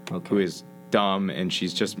person who is dumb and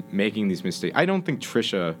she's just making these mistakes. I don't think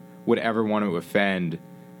Trisha would ever want to offend,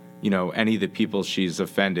 you know, any of the people she's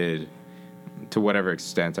offended to whatever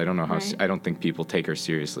extent. I don't know how, Right. I don't think people take her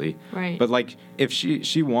seriously. Right. But, like, if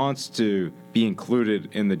she wants to be included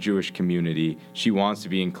in the Jewish community, she wants to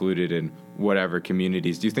be included in whatever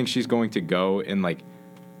communities, do you think she's going to go and, like,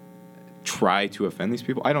 try to offend these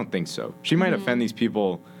people? I don't think so. She might offend these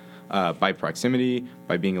people by proximity,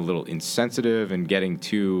 by being a little insensitive and getting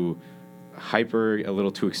too hyper, a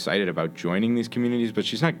little too excited about joining these communities, but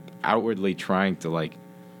she's not outwardly trying to, like,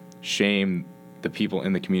 shame the people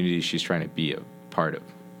in the community she's trying to be a part of.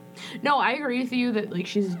 No, I agree with you that, like,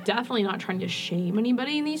 she's definitely not trying to shame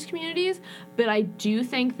anybody in these communities, but I do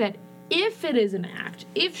think that if it is an act,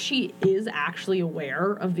 if she is actually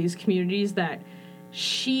aware of these communities, that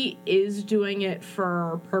she is doing it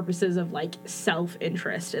for purposes of, like,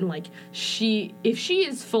 self-interest, and, like, if she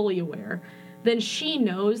is fully aware, then she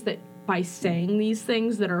knows that by saying these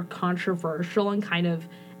things that are controversial and kind of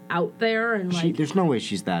out there and, like... There's no way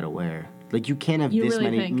she's that aware. Like, you can't have You this really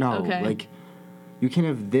many... think? No, Okay. like, you can't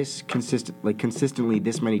have this consistently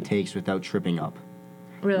this many takes without tripping up.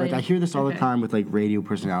 Really? Like, I hear this all the Okay. time with, like, radio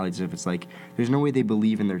personalities. If it's like, there's no way they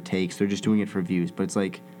believe in their takes. They're just doing it for views. But it's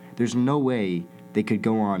like, there's no way they could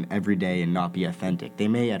go on every day and not be authentic. They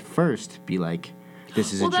may at first be like,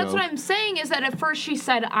 this is a joke. Well, that's what I'm saying, is that at first she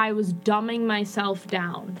said I was dumbing myself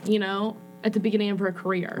down, you know, at the beginning of her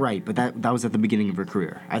career. Right, but that was at the beginning of her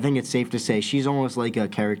career. I think it's safe to say she's almost like a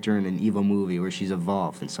character in an evil movie where she's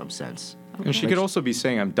evolved in some sense. And she could also be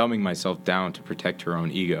saying, I'm dumbing myself down to protect her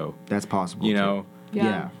own ego. That's possible, You too. know?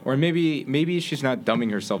 Yeah. Or maybe she's not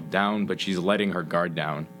dumbing herself down, but she's letting her guard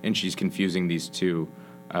down, and she's confusing these two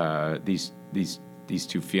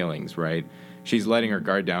two feelings, right? She's letting her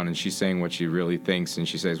guard down, and she's saying what she really thinks, and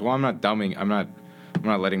she says, "Well, I'm not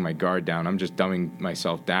letting my guard down. I'm just dumbing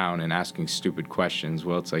myself down and asking stupid questions."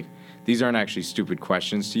 Well, it's like, these aren't actually stupid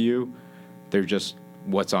questions to you. They're just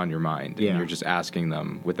what's on your mind, and you're just asking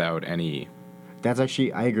them without any... That's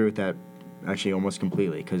actually, I agree with that actually almost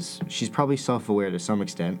completely, because she's probably self-aware to some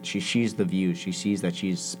extent. She sees the views. She sees that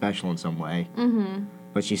she's special in some way. Mm-hmm.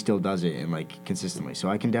 But she still does it, and, like, consistently. So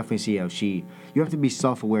I can definitely see how you have to be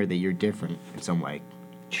self-aware that you're different in some way.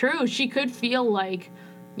 True. She could feel like,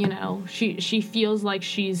 you know, she feels like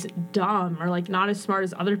she's dumb or, like, not as smart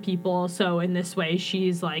as other people. So in this way,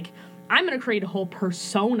 she's like, I'm going to create a whole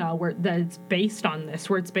persona that's based on this,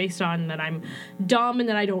 where it's based on that I'm dumb and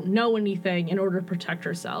that I don't know anything, in order to protect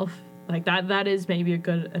herself. Like, that is maybe a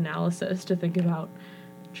good analysis to think about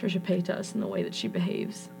Trisha Paytas and the way that she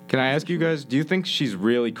behaves. Can I ask you guys, do you think she's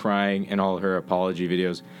really crying in all her apology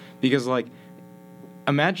videos? Because, like,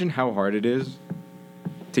 imagine how hard it is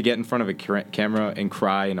to get in front of a camera and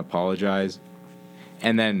cry and apologize,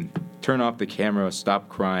 and then turn off the camera, stop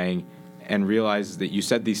crying, and realize that you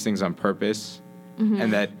said these things on purpose,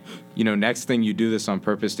 and that, you know, next thing you do this on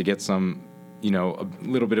purpose to get some, you know, a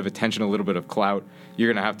little bit of attention, a little bit of clout, you're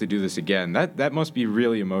going to have to do this again. That must be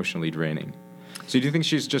really emotionally draining. So do you think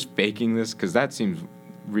she's just faking this? Because that seems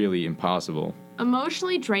really impossible.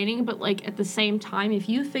 Emotionally draining, but, like, at the same time, if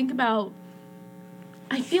you think about,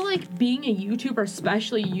 I feel like being a YouTuber,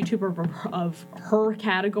 especially a YouTuber of her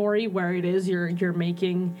category, where it is you're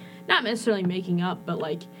making, not necessarily making up, but,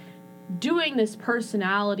 like, doing this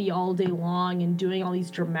personality all day long and doing all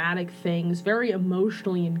these dramatic things, very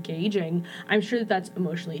emotionally engaging, I'm sure that's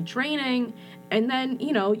emotionally draining. And then,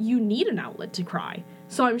 you know, you need an outlet to cry.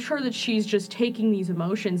 So I'm sure that she's just taking these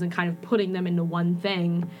emotions and kind of putting them into one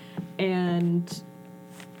thing and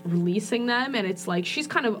releasing them. And it's like she's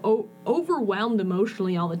kind of overwhelmed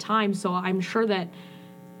emotionally all the time. So I'm sure that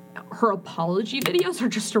her apology videos are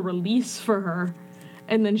just a release for her.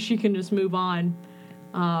 And then she can just move on.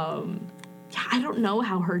 I don't know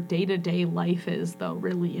how her day-to-day life is, though,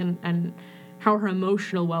 really, and how her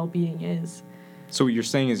emotional well-being is. So what you're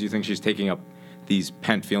saying is you think she's taking up these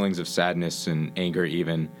pent feelings of sadness and anger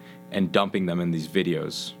even and dumping them in these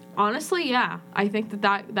videos. Honestly, yeah. I think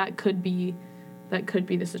that could be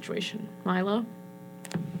the situation. Milo?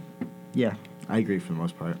 Yeah, I agree for the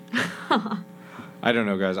most part. I don't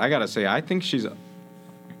know, guys. I gotta say, I think she's, at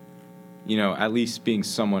least being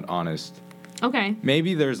somewhat honest. Okay.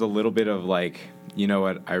 Maybe there's a little bit of like, you know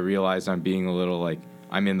what, I realize I'm being a little like,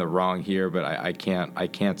 I'm in the wrong here, but I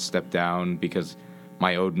can't step down because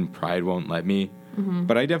my own pride won't let me. Mm-hmm.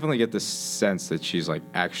 But I definitely get the sense that she's like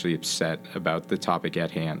actually upset about the topic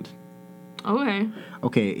at hand. Okay.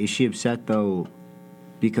 Okay, is she upset though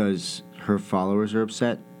because her followers are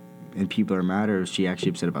upset and people are mad, or is she actually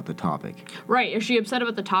upset about the topic? Right. Is she upset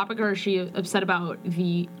about the topic, or is she upset about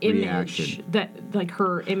the image reaction that, like,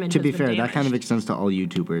 her image To has be been fair, damaged? that kind of extends to all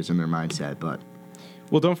YouTubers and their mindset, but...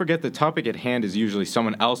 Well, don't forget the topic at hand is usually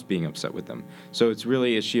someone else being upset with them. So it's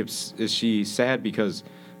really, is she sad because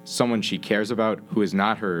someone she cares about who is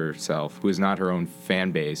not herself, who is not her own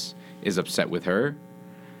fan base, is upset with her?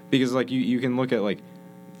 Because, like, you can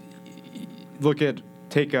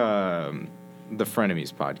take the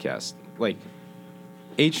Frenemies podcast. Like,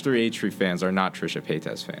 H3H3 fans are not Trisha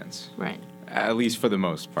Paytas fans. Right. At least for the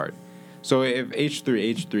most part. So if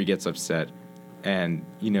H3H3 gets upset and,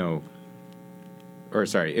 if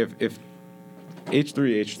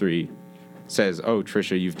H3H3 says, "Oh,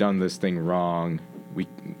 Trisha, you've done this thing wrong.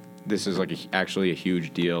 This is like actually a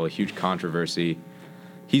huge deal, a huge controversy."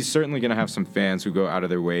 He's certainly going to have some fans who go out of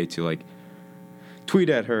their way to like tweet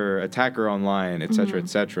at her, attack her online, etc.,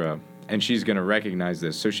 etc. And she's going to recognize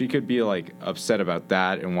this. So she could be like upset about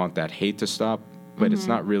that and want that hate to stop, but it's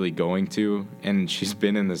not really going to. And she's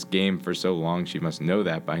been in this game for so long, she must know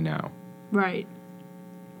that by now. Right.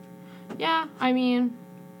 Yeah, I mean,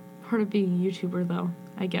 part of being a YouTuber, though,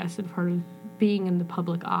 I guess, and part of being in the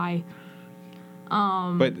public eye.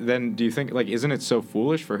 But then do you think, like, isn't it so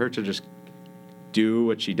foolish for her to just do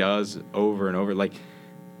what she does over and over? Like,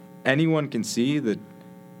 anyone can see that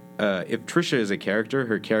if Trisha is a character,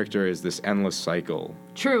 her character is this endless cycle.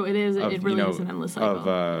 True, it is. It really is an endless cycle.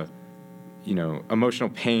 Of, emotional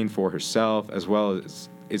pain for herself, as well as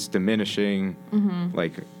it's diminishing. Mm-hmm.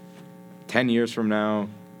 Like, 10 years from now,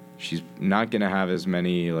 she's not going to have as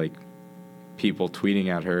many, like, people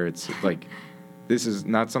tweeting at her. It's, like, this is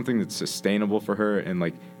not something that's sustainable for her, and,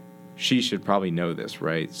 like, she should probably know this,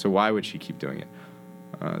 right? So why would she keep doing it?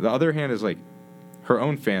 The other hand is, like, her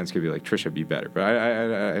own fans could be like, Trisha, be better. But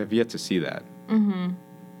I have yet to see that. Mm-hmm.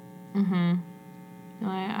 Mm-hmm. No,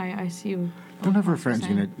 I see what Don't have her friends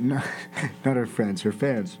not her friends, her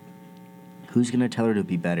fans. Who's gonna tell her to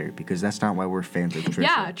be better? Because that's not why we're fans of Trisha.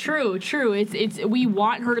 Yeah, true. It's we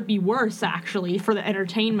want her to be worse, actually, for the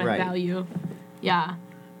entertainment value. Yeah.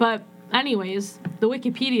 But anyways, the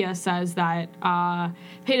Wikipedia says that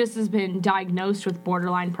Paytas has been diagnosed with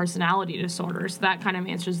borderline personality disorder. So that kind of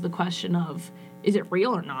answers the question of, is it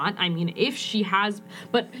real or not? I mean, if she has...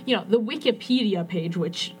 But, the Wikipedia page,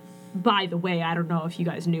 which, by the way, I don't know if you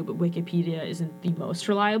guys knew, but Wikipedia isn't the most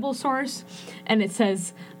reliable source. And it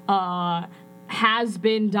says, has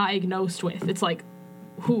been diagnosed with. It's like,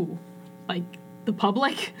 who? Like, the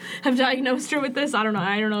public have diagnosed her with this? I don't know.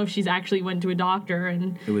 I don't know if she's actually went to a doctor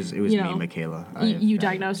and... It was me, Michaela. You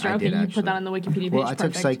diagnosed her? Okay, you put that on the Wikipedia page. Well, I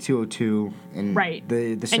took Psych 202, and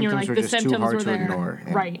the symptoms were just too hard to ignore.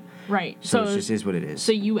 Right. So it just is what it is.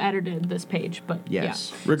 So you edited this page, but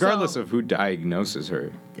yes. Yeah. Regardless of who diagnoses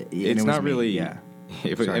her, it's not really... And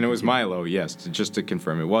it was Milo, yes, just to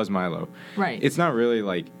confirm. It was Milo. Right. It's not really,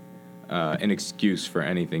 like... an excuse for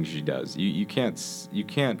anything she does. You can't.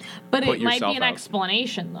 But put it might be an out.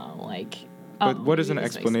 explanation, though. Like. But what is an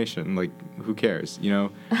explanation? Like, who cares?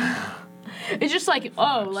 It's just like,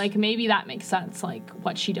 like maybe that makes sense. Like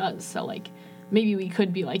what she does. So like, maybe we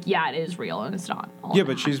could be like, yeah, it is real, and it's not. Yeah,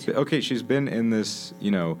 but she's been in this,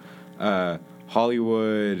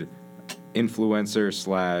 Hollywood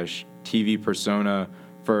influencer / TV persona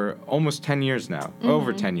for almost 10 years now. Mm-hmm.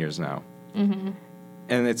 Over 10 years now. Mm-hmm.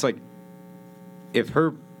 And it's like, if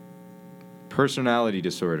her personality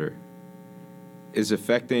disorder is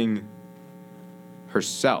affecting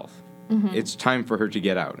herself, it's time for her to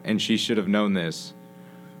get out. And she should have known this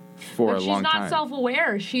for a long time. She's not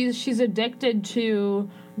self-aware. She's addicted to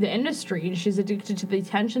the industry, and she's addicted to the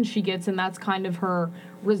attention she gets, and that's kind of her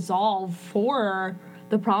resolve for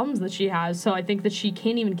the problems that she has. So I think that she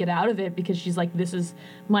can't even get out of it because she's like, this is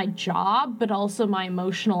my job, but also my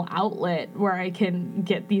emotional outlet where I can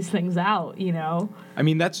get these things out, you know? I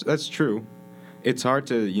mean, that's true. It's hard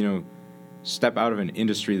to, step out of an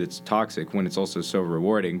industry that's toxic when it's also so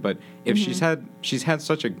rewarding. But if she's had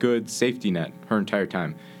such a good safety net her entire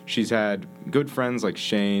time. She's had good friends like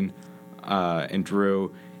Shane and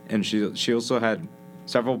Drew, and she also had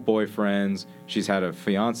several boyfriends. She's had a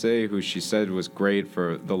fiance who she said was great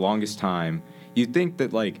for the longest time. You'd think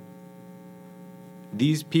that, like,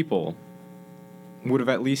 these people would have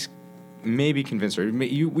at least maybe convinced her.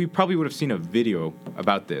 We probably would have seen a video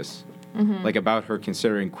about this, like about her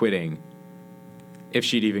considering quitting, if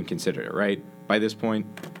she'd even considered it, right? By this point,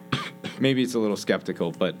 maybe it's a little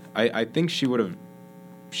skeptical, but I think she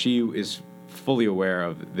is fully aware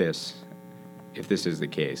of this, if this is the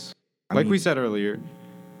case. Like we said earlier,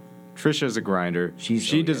 Trisha's a grinder.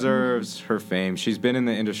 She deserves her fame. She's been in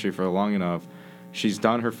the industry for long enough. She's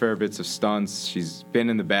done her fair bits of stunts. She's been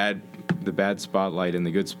in the bad spotlight and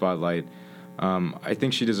the good spotlight. I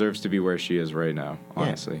think she deserves to be where she is right now,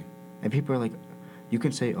 honestly. Yeah. And people are like, you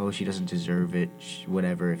can say, oh, she doesn't deserve it,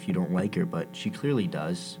 whatever, if you don't like her, but she clearly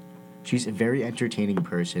does. She's a very entertaining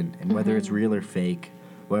person, and whether it's real or fake,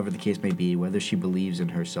 whatever the case may be, whether she believes in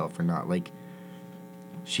herself or not, like,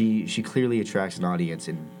 she clearly attracts an audience,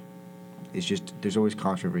 and it's just, there's always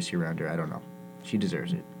controversy around her. I don't know. She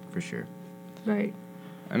deserves it, for sure. Right.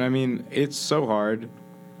 And I mean, it's so hard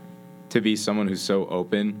to be someone who's so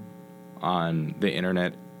open on the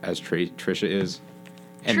internet as Trisha is,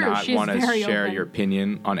 and not want to share your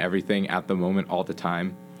opinion on everything at the moment all the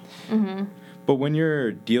time. But when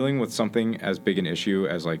you're dealing with something as big an issue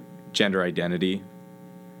as, like, gender identity,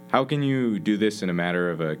 how can you do this in a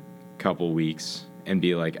matter of a couple weeks and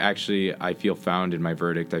be like, actually, I feel found in my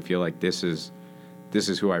verdict. I feel like this is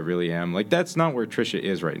who I really am. Like, that's not where Trisha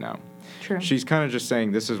is right now. True. She's kind of just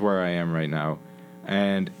saying, this is where I am right now.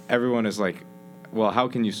 And everyone is like, well, how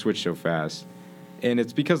can you switch so fast? And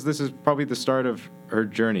it's because this is probably the start of her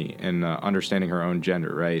journey in understanding her own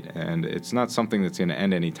gender, right? And it's not something that's going to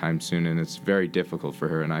end anytime soon, and it's very difficult for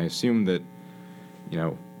her. And I assume that,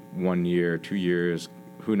 1 year, 2 years,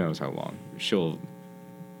 who knows how long, she'll,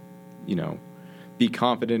 be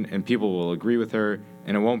confident, and people will agree with her,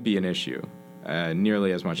 and it won't be an issue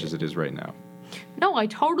nearly as much as it is right now. No, I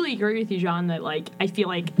totally agree with you, John, that, like, I feel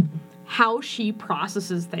like how she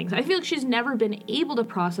processes things. I feel like she's never been able to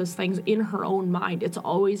process things in her own mind. It's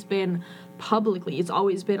always been publicly. It's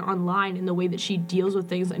always been online, and the way that she deals with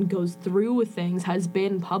things and goes through with things has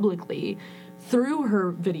been publicly through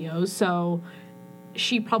her videos. So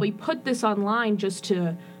she probably put this online just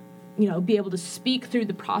to, be able to speak through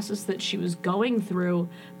the process that she was going through.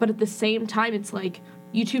 But at the same time, it's like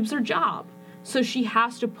YouTube's her job. So she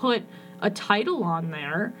has to put a title on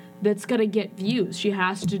there that's going to get views. She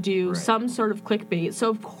has to do some sort of clickbait. So,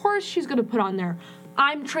 of course, she's going to put on there,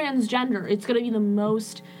 I'm transgender. It's going to be the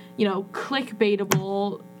most,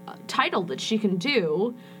 clickbaitable title that she can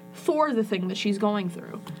do for the thing that she's going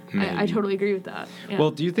through. I totally agree with that. Yeah.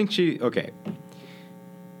 Well, do you think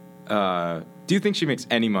do you think she makes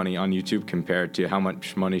any money on YouTube compared to how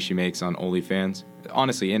much money she makes on OnlyFans?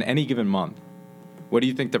 Honestly, in any given month, what do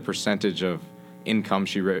you think the percentage of income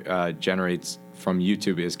she generates from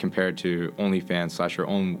YouTube is compared to OnlyFans / her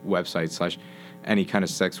own website / any kind of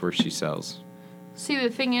sex work she sells? See, the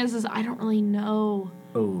thing is I don't really know.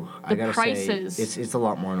 Oh, I gotta prices. Say, it's a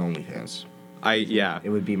lot more on OnlyFans. It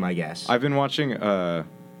would be my guess. I've been watching.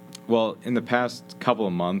 In the past couple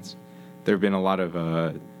of months, there have been a lot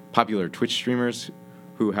of popular Twitch streamers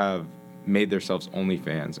who have made themselves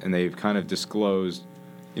OnlyFans, and they've kind of disclosed,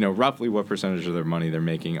 roughly what percentage of their money they're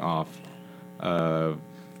making off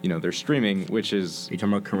their streaming, which is... Are you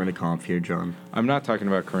talking about Corinna Kopf here, John? I'm not talking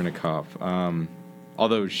about Corinna Kopf.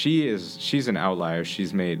 Although she's an outlier.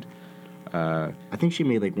 She's made... I think she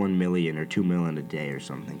made like 1 million or 2 million a day or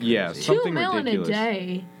something. Crazy. Yeah, something 2 million ridiculous. a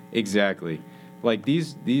day. Exactly. Like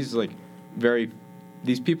these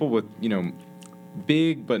people with,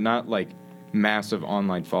 big but not like massive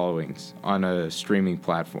online followings on a streaming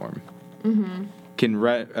platform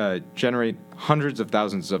can generate hundreds of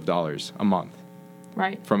thousands of dollars a month.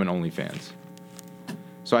 Right. From an OnlyFans.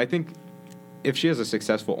 So I think if she has a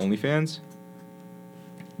successful OnlyFans,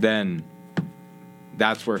 then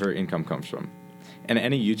that's where her income comes from. And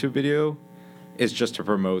any YouTube video is just to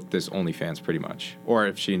promote this OnlyFans pretty much. Or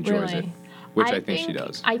if she enjoys it, which I think she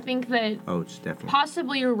does. I think that it's definitely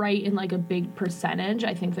possibly you're right in like a big percentage.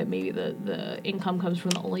 I think that maybe the income comes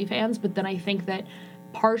from the OnlyFans, but then I think that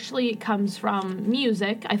partially it comes from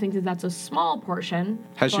music. I think that that's a small portion.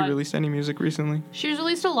 Has she but released any music recently? She's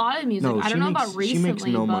released a lot of music. No, I don't know about recently. She makes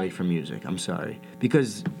no but money from music. I'm sorry.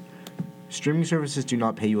 Because streaming services do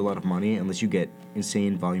not pay you a lot of money unless you get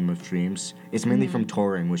insane volume of streams. It's mainly from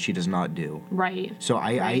touring, which she does not do. Right. So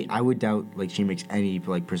Right. I would doubt like she makes any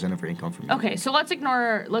like percent of her income from music. Okay, so let's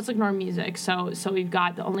ignore music. So we've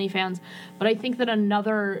got the OnlyFans, but I think that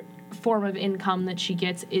another form of income that she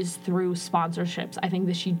gets is through sponsorships. I think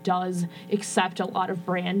that she does accept a lot of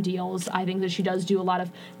brand deals. I think that she does do a lot of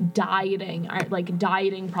dieting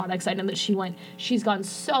products. I know that she's gone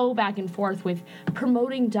so back and forth with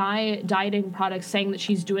promoting dieting products, saying that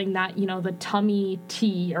she's doing that, the tummy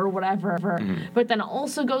tea or whatever. But then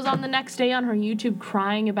also goes on the next day on her YouTube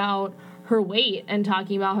crying about her weight and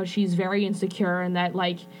talking about how she's very insecure and that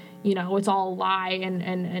it's all a lie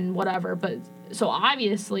and whatever. But so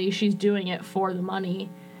obviously she's doing it for the money,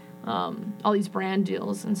 all these brand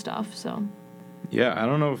deals and stuff. So Yeah, I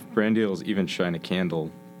don't know if brand deals even shine a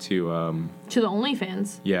candle to the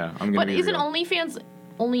OnlyFans. Yeah, I'm gonna. But be isn't real. OnlyFans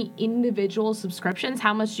only individual subscriptions?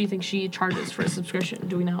 How much do you think she charges for a subscription?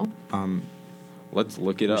 Do we know? Let's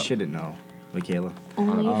look it You up. shouldn't know, Michaela. On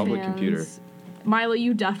a public OnlyFans. computer. Milo,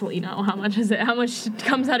 you definitely know. How much is it? How much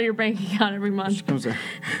comes out of your bank account every month?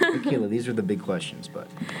 Michaela, these are the big questions, but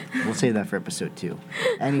we'll save that for episode 2.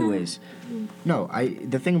 Anyways,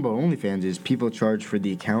 the thing about OnlyFans is people charge for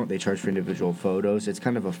the account, they charge for individual photos. It's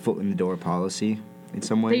kind of a foot in the door policy in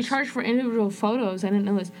some ways. They charge for individual photos. I didn't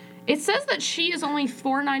know this. It says that she is only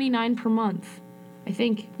 $4.99 per month. I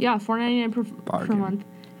think. Yeah, $4.99 per Bargain. month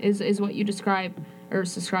is what you describe or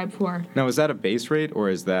subscribe for. Now, is that a base rate or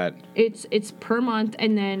is that? It's per month,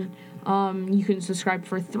 and then you can subscribe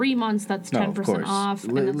for 3 months. That's 10% course. off,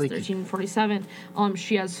 and that's $13.47.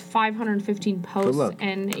 She has 515 posts look.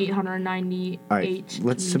 and 898. All right,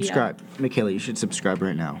 let's media. subscribe. Michaela, you should subscribe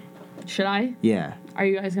right now. Should I? Yeah. Are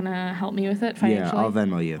you guys gonna help me with it Yeah, financially? I'll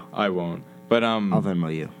Venmo you. I won't. But I'll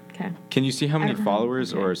Venmo you. Okay. can you see how many I don't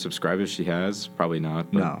followers know. or subscribers she has? Probably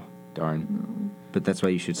not. But No. Darn. But that's why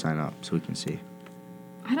you should sign up so we can see.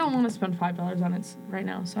 I don't want to spend $5 on it right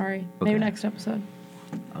now. Sorry. Maybe Okay. next episode.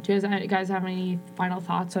 Do you guys have any final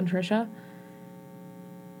thoughts on Trisha?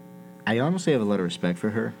 I honestly have a lot of respect for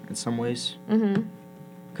her in some ways. Mm-hmm.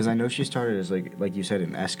 Because I know she started as, like you said,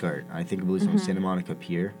 an escort. I think it was Mm-hmm. on Santa Monica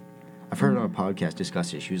Pier. I've heard her on a podcast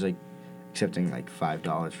discuss it. She was, accepting,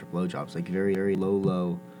 $5 for blowjobs. Very, very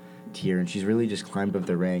low tier. And she's really just climbed up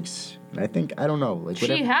the ranks. And I think, I don't know.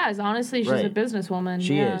 She has. Honestly, she's a Right. businesswoman.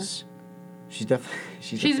 She yeah. is. She's definitely...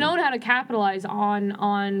 She's known how to capitalize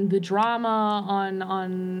on the drama,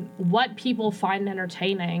 on what people find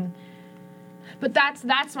entertaining. But that's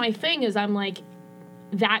my thing, is I'm like,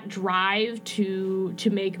 that drive to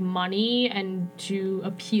make money and to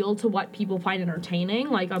appeal to what people find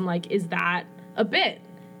entertaining, I'm like, is that a bit?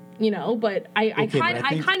 But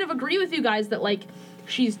I kind of agree with you guys that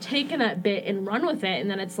she's taken that bit and run with it,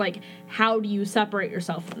 and then it's how do you separate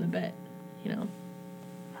yourself from the bit?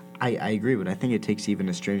 I agree, but I think it takes even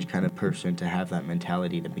a strange kind of person to have that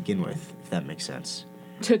mentality to begin with, if that makes sense.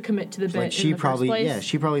 To commit to the bit She in the probably, first place? yeah,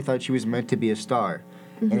 she probably thought she was meant to be a star.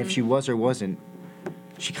 And if she was or wasn't,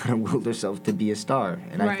 she kind of willed herself to be a star.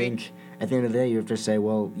 And I Right. think at the end of the day, you have to say,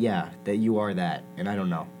 well, yeah, that you are that. And I don't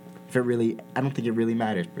know. I don't think it really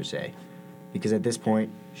matters, per se. Because at this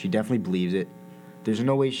point, she definitely believes it. There's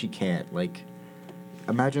no way she can't.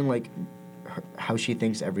 Imagine, how she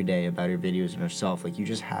thinks every day about her videos and herself. You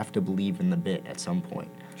just have to believe in the bit at some point.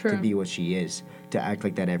 True. To be what she is. To act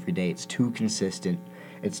like that every day. It's too consistent.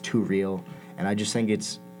 It's too real. And I just think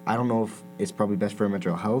I don't know if it's probably best for her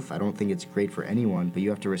mental health. I don't think it's great for anyone, but you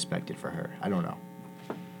have to respect it for her. I don't know.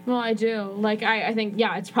 Well, I do. I think,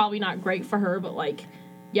 yeah, it's probably not great for her, but,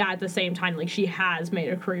 at the same time, she has made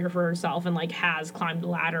a career for herself and, has climbed the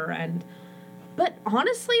ladder. But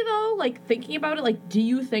honestly, though, thinking about it, do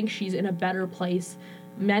you think she's in a better place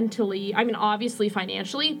mentally? I mean, obviously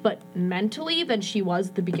financially, but mentally than she was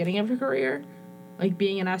at the beginning of her career?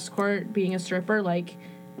 Being an escort, being a stripper,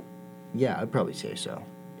 Yeah, I'd probably say so.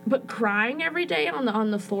 But crying every day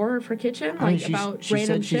on the floor of her kitchen, I mean, about she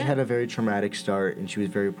random said she shit? had a very traumatic start and she was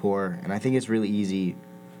very poor. And I think it's really easy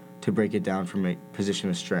to break it down from a position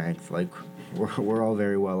of strength. We're all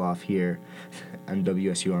very well off here on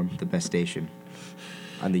WSUM, the best station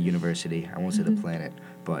on the university. I won't say the planet,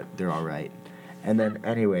 but they're all right. And then,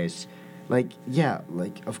 anyways,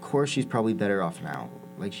 of course she's probably better off now.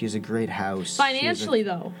 She has a great house. Financially,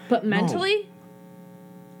 though. But mentally?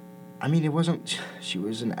 I mean, she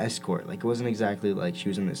was an escort. It wasn't exactly she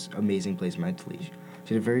was in this amazing place mentally.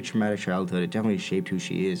 She had a very traumatic childhood. It definitely shaped who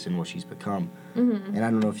she is and what she's become. Mm-hmm. And I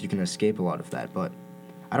don't know if you can escape a lot of that, but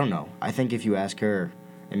I don't know. I think if you ask her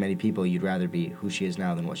and many people, you'd rather be who she is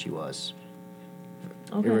now than what she was.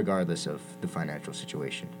 Okay. Irregardless of the financial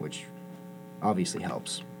situation, which obviously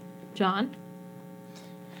helps. John?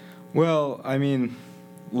 Well, I mean,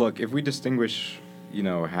 look, if we distinguish,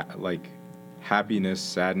 happiness,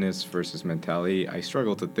 sadness versus mentality, I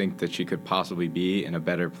struggle to think that she could possibly be in a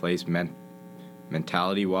better place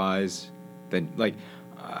mentality-wise than,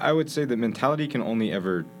 I would say that mentality can only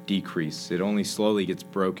ever decrease. It only slowly gets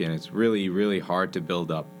broken. It's really, really hard to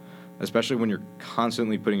build up, especially when you're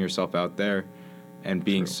constantly putting yourself out there and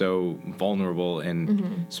being so vulnerable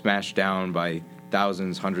and smashed down by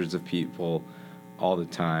thousands, hundreds of people all the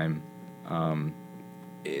time.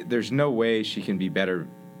 There's no way she can be better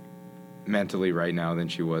mentally right now than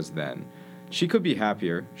she was then. She could be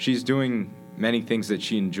happier. She's doing many things that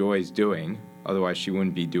she enjoys doing. Otherwise, she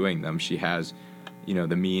wouldn't be doing them. She has,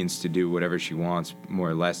 the means to do whatever she wants,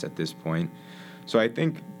 more or less, at this point. So I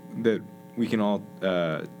think that we can all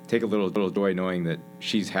take a little joy knowing that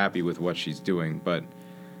she's happy with what she's doing. But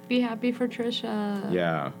be happy for Trisha.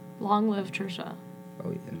 Yeah. Long live Trisha.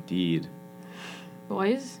 Oh, yeah. Indeed.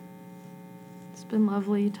 Boys, it's been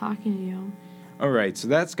lovely talking to you. All right, so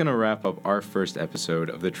that's going to wrap up our first episode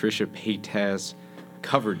of the Trisha Paytas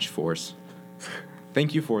Coverage Force.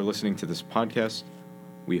 Thank you for listening to this podcast.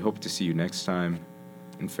 We hope to see you next time,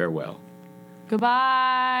 and farewell.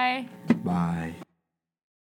 Goodbye. Bye.